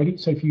Exam Ready.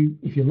 So if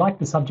you like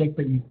the subject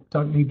but you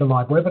don't need the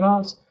live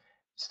webinars,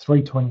 it's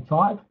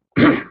 $325.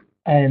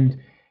 And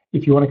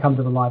if you want to come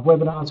to the live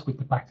webinars with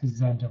the practice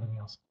exams, everything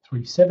else,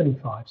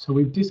 $375. So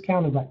we've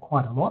discounted that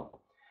quite a lot.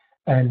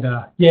 And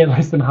yeah,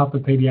 less than half the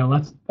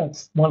PDL.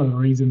 That's one of the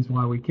reasons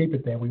why we keep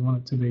it there. We want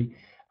it to be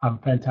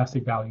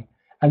fantastic value.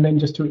 And then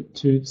just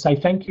to say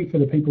thank you for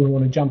the people who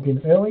want to jump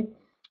in early,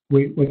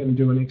 we're going to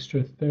do an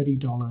extra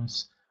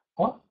 $30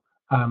 off.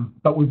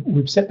 But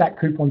we've set that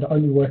coupon to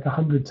only work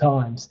 100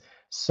 times.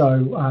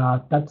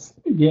 So that's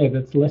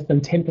less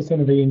than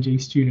 10% of E&G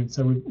students.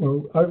 So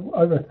we're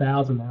over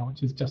 1,000 now,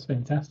 which is just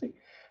fantastic.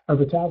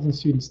 Over 1,000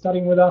 students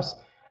studying with us,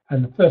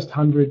 and the first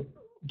 100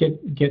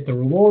 get the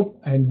reward,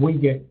 and we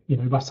get,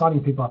 by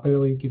signing people up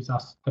early, it gives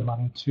us the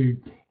money to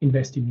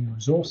invest in new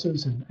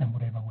resources and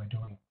whatever we're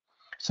doing.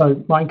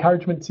 So my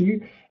encouragement to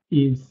you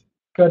is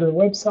go to the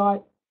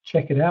website,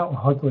 check it out, and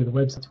hopefully the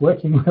website's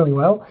working really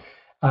well.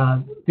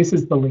 This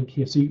is the link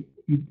here. So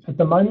you at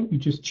the moment, you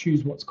just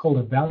choose what's called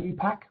a value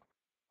pack.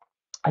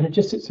 And it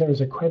just sits there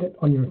as a credit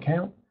on your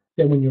account.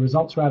 Then when your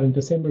results are out in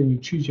December and you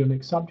choose your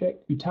next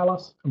subject, you tell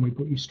us and we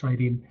put you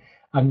straight in.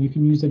 You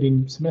can use it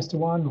in semester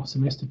 1 or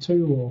semester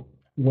 2 or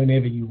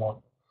whenever you want.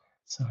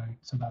 So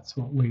that's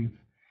what we've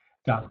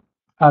done.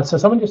 So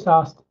someone just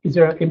asked, is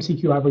there an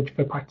MCQ average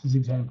for practice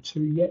exam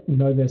 2 yet?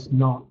 No, there's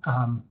not.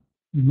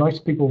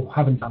 Most people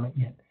haven't done it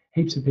yet.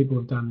 Heaps of people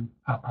have done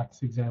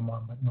practice exam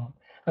 1, but not.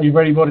 Are you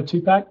ready? Bought a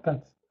 2-pack?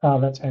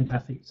 That's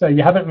fantastic. So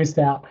you haven't missed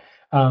out.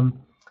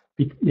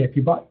 Yeah, if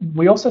you buy,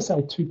 we also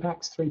sell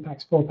 2-packs,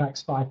 3-packs,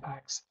 4-packs,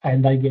 5-packs,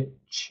 and they get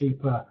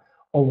cheaper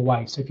all the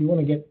way. So if you want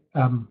to get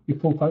your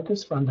Full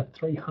Focus for under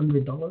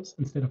 $300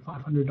 instead of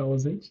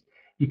 $500 each,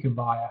 you can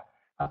buy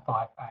a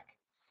 5-pack.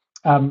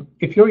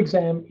 If your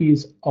exam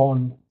is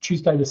on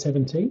Tuesday the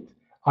 17th,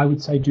 I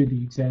would say do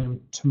the exam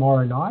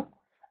tomorrow night,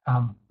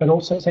 but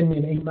also send me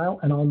an email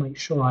and I'll make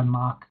sure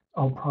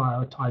I'll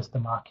prioritize the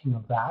marking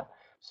of that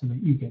so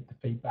that you get the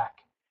feedback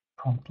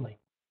promptly.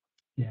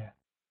 Yeah,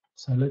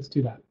 so let's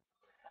do that.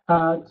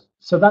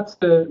 So that's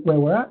where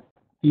we're at.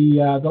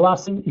 The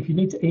last thing, if you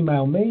need to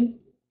email me,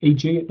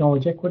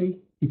 eg@Knowledge Equity.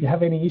 If you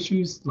have any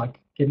issues like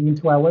getting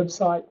into our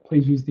website,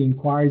 please use the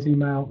inquiries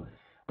email.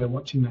 We're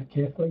watching that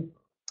carefully.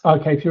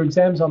 Okay, if your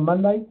exam's on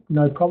Monday,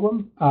 no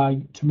problem.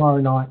 Tomorrow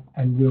night,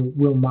 and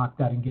we'll mark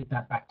that and get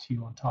that back to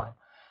you on time.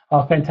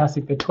 Oh,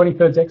 fantastic. The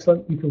 23rd's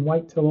excellent. You can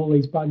wait till all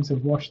these bugs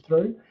have washed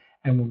through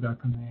and we'll go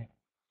from there.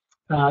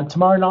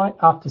 Tomorrow night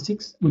after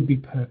 6 would be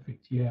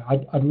perfect. Yeah,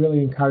 I'd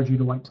really encourage you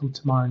to wait till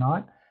tomorrow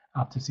night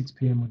after 6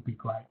 p.m. would be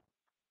great.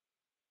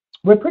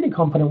 We're pretty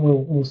confident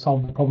we'll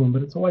solve the problem,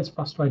 but it's always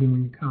frustrating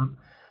when you can't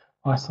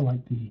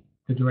isolate the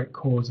direct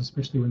cause,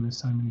 especially when there's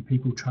so many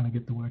people trying to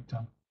get the work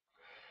done.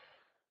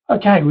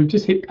 Okay, we've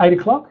just hit 8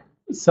 o'clock.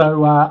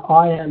 So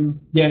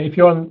if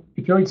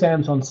your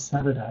exam's on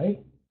Saturday,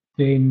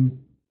 then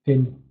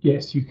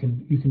yes, you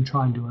can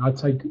try and do it. I'd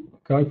say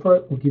go for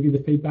it. We'll give you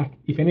the feedback.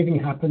 If anything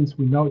happens,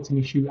 we know it's an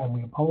issue and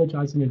we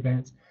apologize in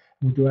advance,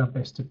 and we'll do our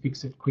best to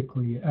fix it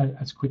quickly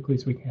as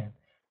we can.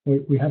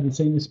 We haven't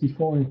seen this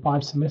before in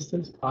 5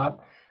 semesters, but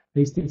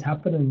these things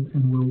happen,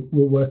 and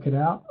we'll work it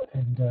out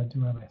and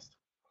do our best.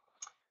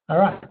 All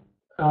right,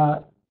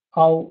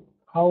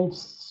 I'll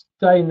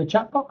stay in the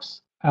chat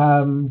box.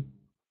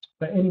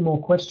 But any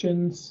more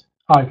questions?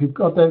 Oh, if you've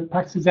got the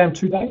practice exam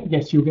today,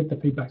 yes, you'll get the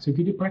feedback. So if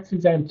you do practice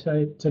exam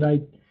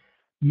today,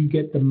 you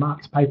get the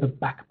marked paper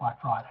back by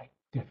Friday,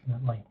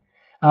 definitely.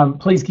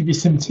 Please give you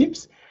some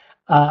tips.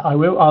 I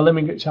will.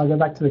 Shall I go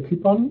back to the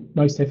coupon?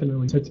 Most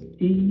definitely. So it's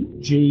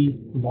EG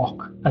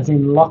Lock, as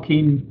in lock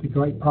in the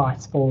great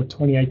price for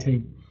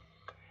 2018.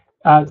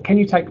 Can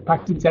you take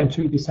practice exam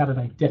 2 this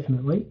Saturday?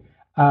 Definitely.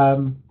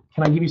 Can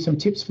I give you some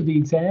tips for the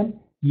exam?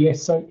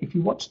 Yes. So if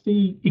you watch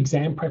the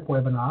exam prep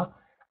webinar,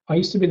 I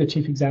used to be the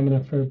chief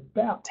examiner for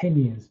about 10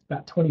 years,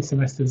 about 20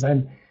 semesters,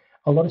 and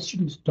a lot of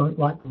students don't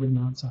write the written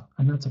answer,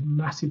 and that's a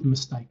massive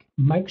mistake.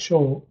 Make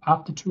sure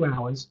after 2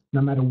 hours,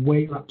 no matter where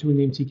you're up to in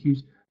the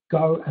MCQs,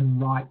 go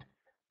and write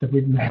the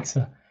written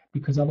answer,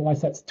 because otherwise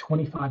that's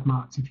 25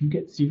 marks. If you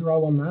get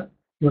 0 on that,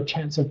 your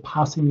chance of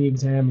passing the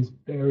exam is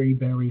very,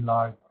 very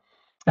low.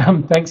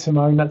 Thanks,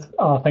 Simone.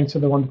 Thanks for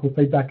the wonderful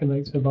feedback, and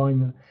thanks for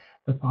buying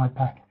the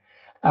 5-pack.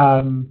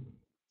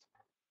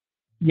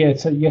 Yeah,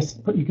 so yes,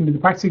 you can do the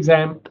practice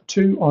exam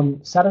 2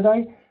 on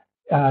Saturday.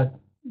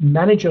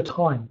 Manage your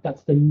time.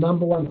 That's the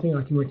number 1 thing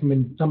I can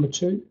recommend. Number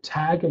 2,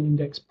 tag and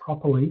index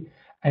properly.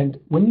 And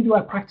when you do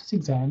our practice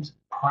exams,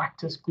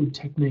 practice good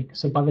technique.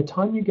 So by the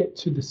time you get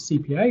to the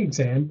CPA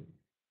exam,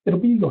 it'll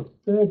be your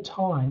 3rd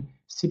time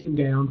sitting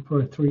down for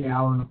a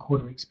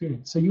 3-hour-and-a-quarter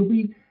experience. So you'll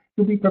be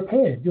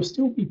prepared. You'll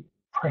still be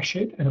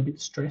pressured and a bit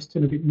stressed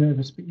and a bit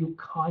nervous, but you'll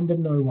kind of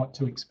know what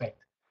to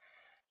expect.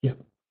 Yeah.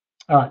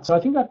 All right, so I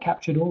think I've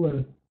captured all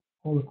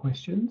the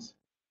questions.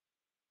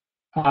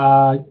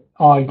 You're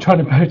trying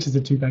to purchase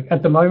a 2-pack.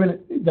 At the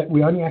moment, that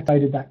we only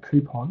activated that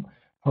coupon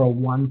for a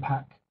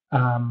 1-pack.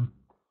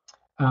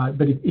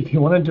 But if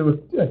you want to do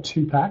a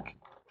 2-pack,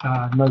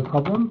 no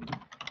problem.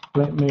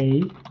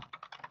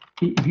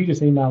 If you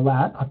just email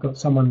that, I've got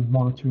someone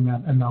monitoring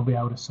that, and they'll be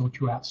able to sort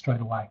you out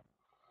straight away.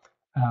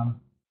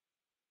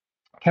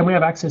 Can we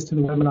have access to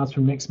the webinars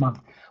from next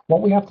month?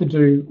 What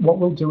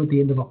we'll do at the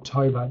end of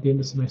October, at the end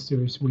of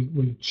semester, is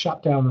we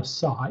shut down the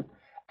site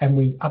and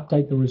we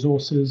update the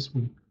resources,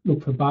 we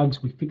look for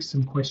bugs, we fix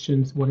some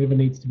questions, whatever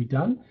needs to be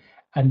done,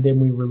 and then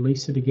we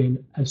release it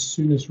again as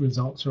soon as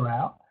results are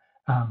out,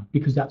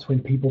 because that's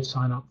when people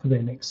sign up for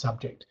their next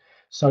subject.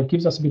 So it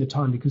gives us a bit of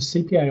time, because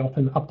CPA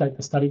often update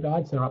the study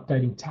guides, they're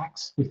updating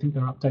tax, we think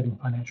they're updating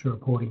financial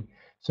reporting.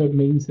 So it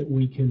means that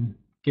we can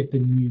get the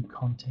new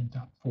content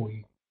up for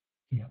you.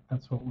 Yeah,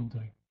 that's what we'll do.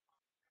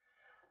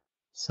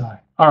 So,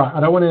 all right, I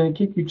don't want to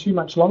keep you too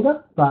much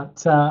longer,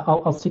 but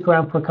I'll stick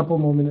around for a couple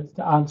more minutes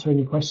to answer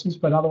any questions.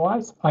 But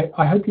otherwise,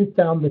 I hope you've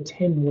found the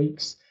 10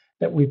 weeks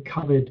that we've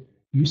covered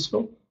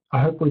useful. I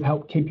hope we've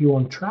helped keep you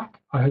on track.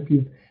 I hope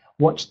you've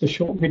watched the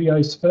short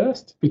videos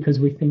first, because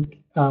we think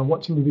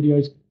watching the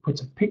videos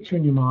puts a picture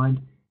in your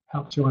mind,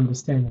 helps you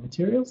understand the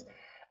materials.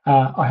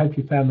 I hope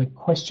you found the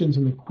questions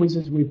and the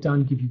quizzes we've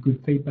done give you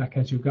good feedback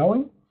as you're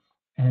going.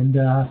 And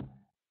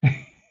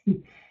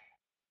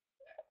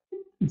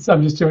so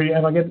I'm just doing it,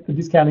 and I get the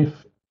discount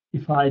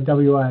if I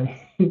WA.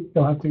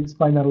 You'll have to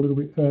explain that a little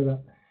bit further.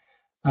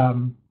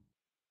 The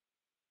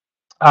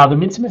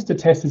mid-semester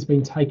test has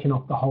been taken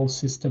off the whole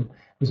system.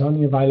 It was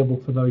only available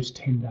for those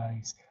 10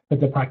 days, but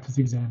the practice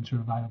exams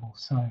are available.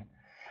 So,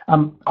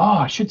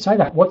 I should say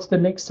that. What's the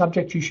next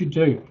subject you should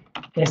do?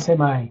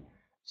 SMA.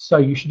 So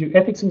you should do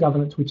ethics and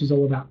governance, which is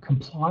all about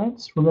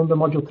compliance. Remember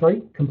module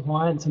 3,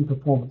 compliance and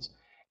performance.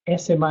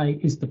 SMA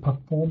is the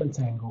performance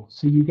angle.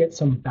 So you get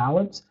some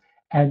balance,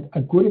 and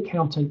a good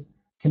accountant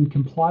can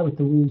comply with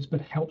the rules, but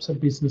helps a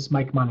business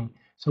make money.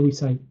 So we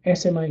say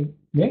SMA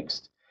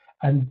next,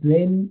 and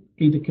then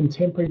either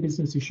contemporary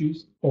business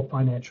issues or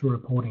financial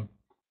reporting.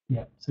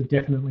 Yeah, so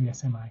definitely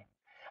SMA.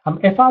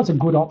 FR is a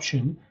good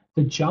option.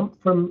 The jump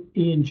from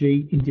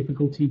E&G in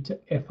difficulty to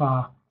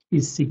FR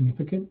is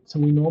significant. So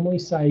we normally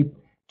say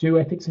do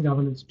ethics and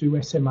governance,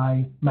 do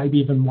SMA, maybe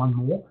even one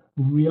more,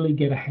 really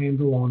get a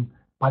handle on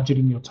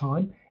budgeting your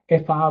time.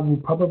 FR will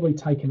probably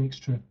take an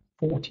extra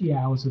 40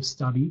 hours of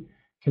study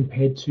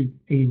compared to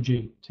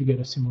E&G to get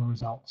a similar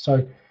result.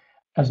 So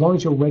as long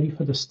as you're ready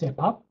for the step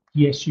up,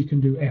 yes, you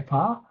can do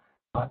FR,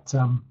 but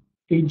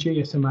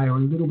E&G, SMA are a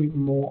little bit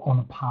more on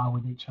a par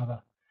with each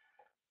other.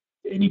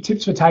 Any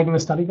tips for tagging the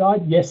study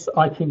guide? Yes,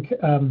 I think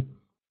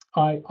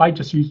I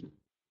just use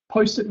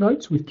post-it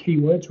notes with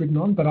keywords written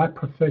on, but I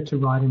prefer to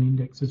write an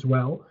index as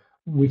well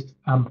with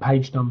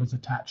page numbers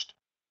attached.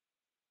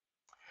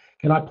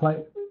 Can I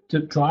play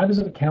drivers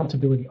of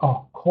accountability?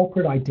 Oh,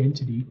 corporate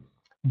identity.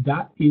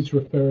 That is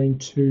referring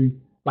to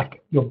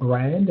like your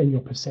brand and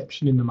your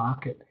perception in the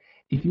market.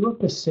 If you are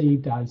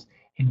perceived as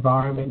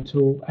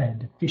environmental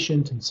and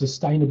efficient and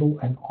sustainable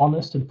and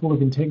honest and full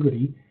of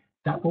integrity,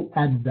 that will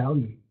add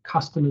value.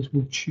 Customers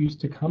will choose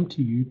to come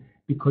to you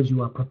because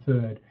you are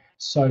preferred.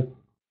 So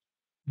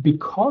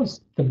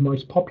because the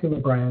most popular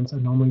brands are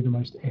normally the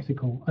most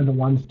ethical and the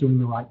ones doing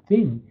the right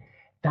thing,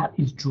 that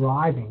is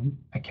driving,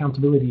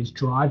 accountability is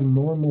driving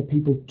more and more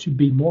people to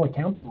be more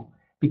accountable,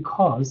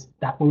 because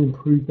that will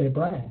improve their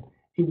brand.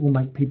 It will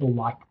make people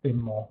like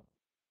them more.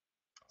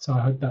 So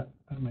I hope that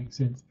makes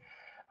sense.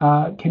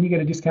 Can you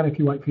get a discount if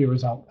you wait for your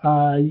result?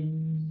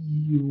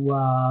 We'll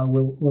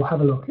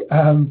have a look.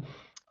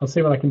 I'll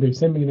see what I can do.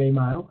 Send me an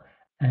email.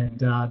 And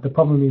the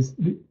problem is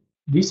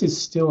this is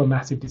still a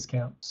massive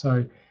discount.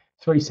 So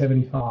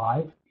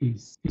 $375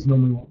 is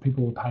normally what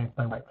people will pay if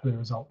they wait for the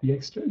result. The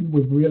extra,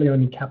 we've really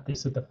only capped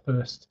this at the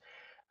first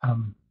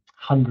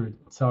 100.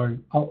 So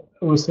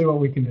we'll see what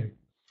we can do.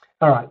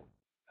 All right.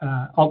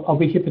 I'll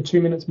be here for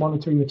 2 minutes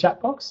monitoring the chat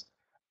box.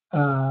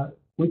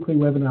 Weekly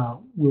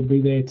webinar will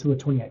be there till the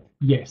 28th.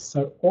 Yes,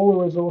 so all the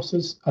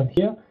resources are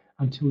here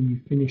until you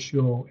finish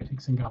your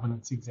ethics and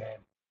governance exam.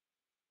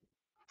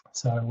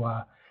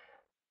 So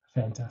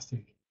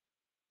fantastic.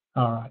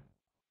 All right.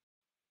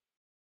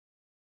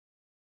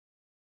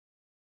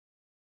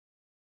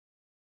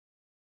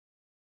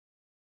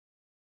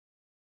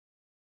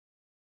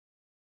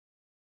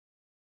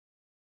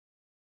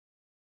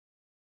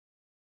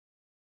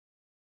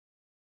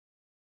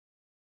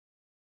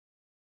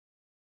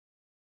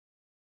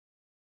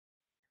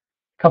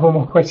 Couple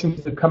more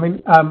questions have come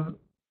in. I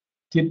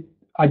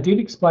did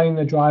explain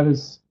the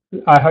drivers.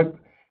 I hope,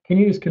 can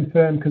you just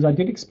confirm, because I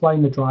did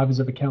explain the drivers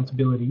of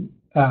accountability.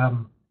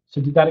 So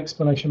did that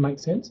explanation make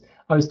sense?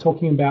 I was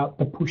talking about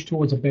the push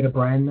towards a better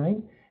brand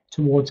name,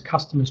 towards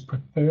customers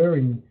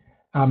preferring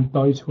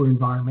those who are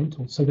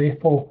environmental. So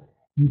therefore,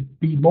 you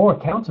be more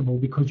accountable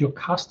because your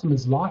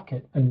customers like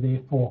it, and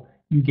therefore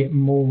you get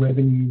more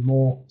revenue,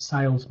 more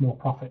sales, more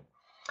profit.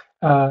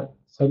 So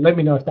let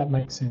me know if that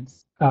makes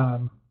sense.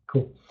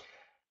 Cool.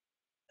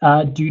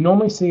 Do you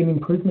normally see an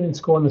improvement in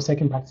score in the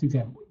second practice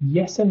exam?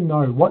 Yes and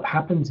no. What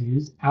happens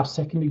is our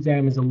second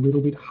exam is a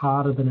little bit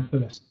harder than the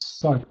first.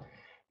 So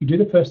you do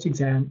the first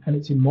exam and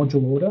it's in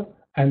module order,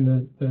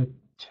 and the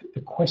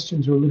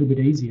questions are a little bit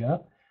easier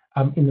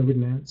in the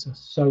written answer.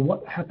 So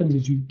what happens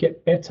is you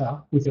get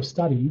better with your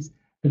studies,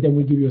 but then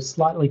we give you a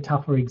slightly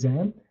tougher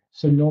exam.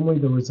 So normally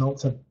the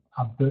results are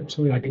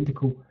virtually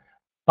identical,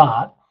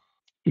 but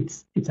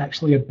it's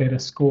actually a better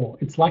score.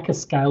 It's like a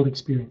scaled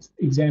experience.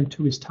 Exam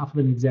 2 is tougher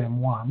than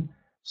exam 1.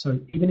 So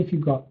even if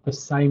you've got the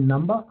same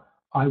number,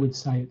 I would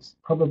say it's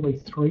probably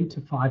 3 to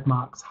 5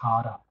 marks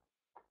harder.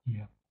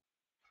 Yeah.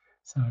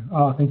 So,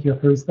 thank you,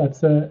 Afroz.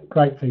 That's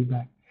great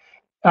feedback.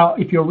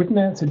 If your written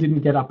answer didn't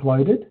get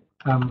uploaded,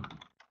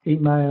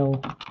 email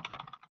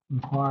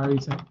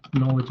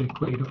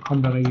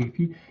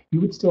inquiries@knowledgeequity.com.au. You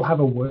would still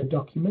have a Word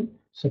document,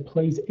 so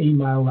please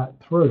email that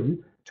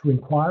through to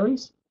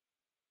inquiries,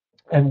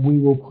 and we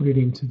will put it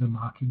into the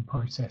marking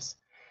process.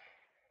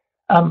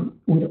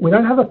 We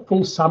don't have a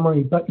full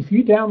summary, but if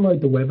you download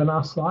the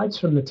webinar slides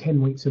from the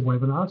 10 weeks of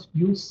webinars,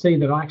 you'll see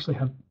that I actually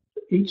have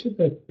each of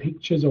the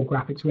pictures or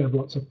graphics. We have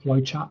lots of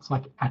flowcharts,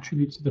 like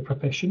attributes of the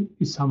profession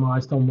is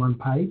summarized on one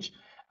page.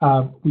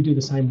 We do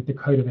the same with the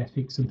code of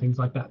ethics and things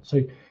like that.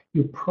 So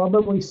you'll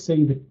probably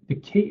see the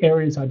key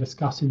areas I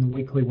discuss in the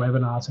weekly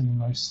webinars, and in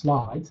those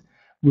slides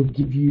will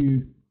give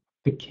you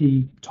the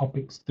key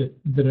topics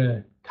that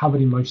are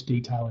covered in most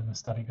detail in the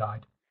study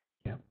guide.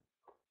 Yeah.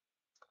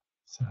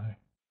 So,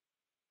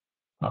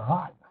 all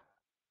right.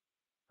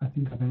 I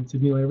think I've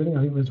answered nearly everything.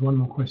 I think there's one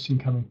more question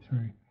coming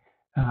through.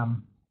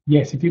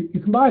 Yes, if you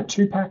can buy a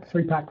 2-pack,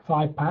 3-pack,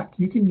 5-pack,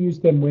 you can use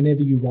them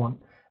whenever you want.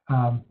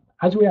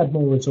 As we add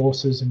more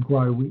resources and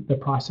grow, the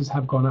prices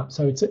have gone up.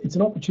 So it's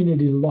an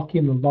opportunity to lock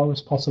in the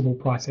lowest possible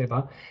price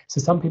ever. So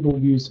some people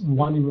use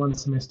one in one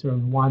semester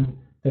and one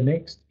the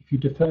next. If you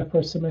defer for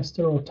a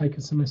semester or take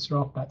a semester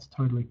off, that's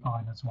totally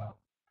fine as well.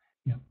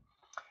 Yeah.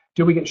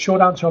 Do we get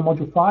short answer on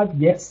module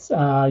 5? Yes.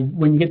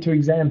 When you get to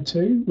exam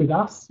 2 with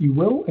us, you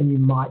will, and you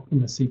might in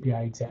the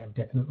CPA exam,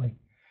 definitely.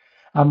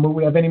 Will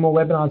we have any more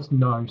webinars?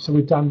 No. So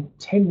we've done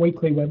 10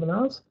 weekly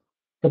webinars,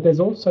 but there's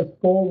also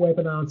 4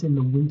 webinars in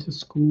the winter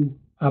school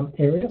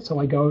area. So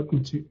I go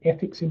into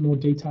ethics in more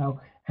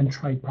detail and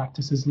trade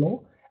practices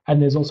law.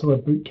 And there's also a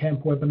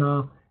bootcamp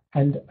webinar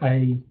and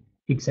a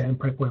exam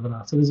prep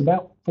webinar. So there's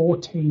about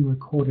 14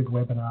 recorded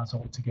webinars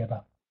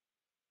altogether.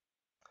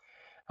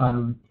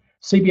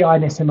 CBI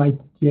and SMA,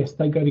 yes,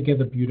 they go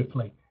together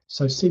beautifully.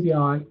 So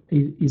CBI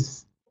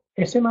is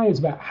SMA is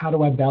about how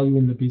to add value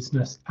in the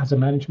business as a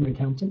management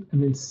accountant,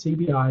 and then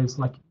CBI is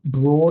like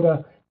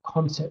broader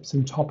concepts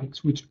and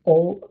topics which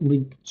all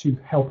link to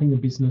helping the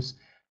business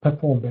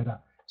perform better.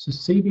 So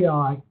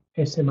CBI,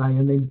 SMA,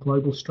 and then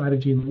global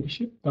strategy and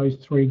leadership, those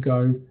three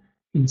go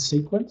in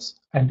sequence,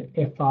 and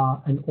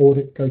FR and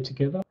audit go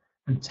together,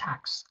 and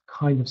tax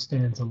kind of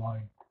stands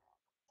alone.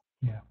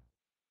 Yeah.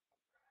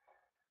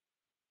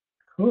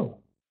 Cool.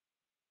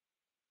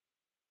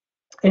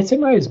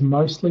 SMA is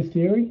mostly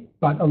theory,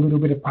 but a little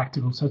bit of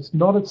practical. So it's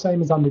not the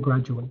same as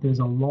undergraduate. There's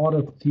a lot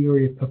of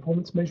theory of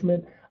performance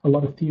measurement, a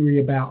lot of theory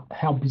about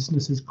how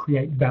businesses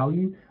create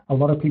value. A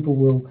lot of people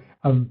will,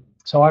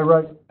 so I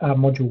wrote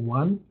module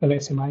 1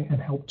 of SMA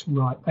and helped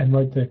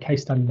wrote the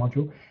case study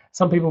module.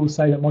 Some people will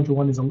say that module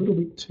 1 is a little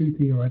bit too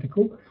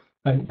theoretical.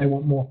 They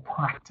want more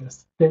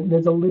practice.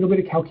 There's a little bit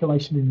of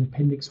calculation in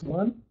appendix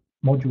 1.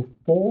 Module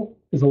 4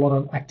 is a lot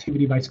of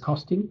activity-based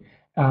costing.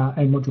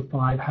 And module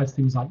 5 has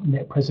things like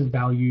net present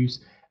values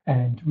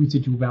and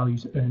residual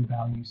values, earned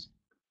values.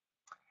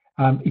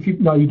 If you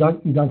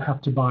don't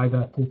have to buy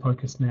the full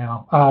focus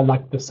now,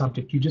 like the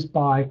subject. You just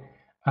buy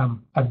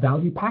a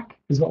value pack,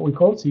 is what we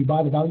call it. So you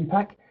buy the value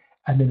pack,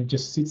 and then it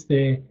just sits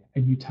there,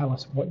 and you tell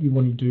us what you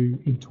want to do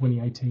in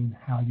 2018,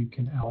 how you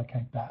can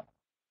allocate that.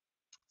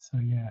 So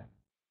yeah,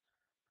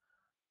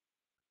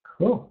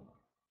 cool.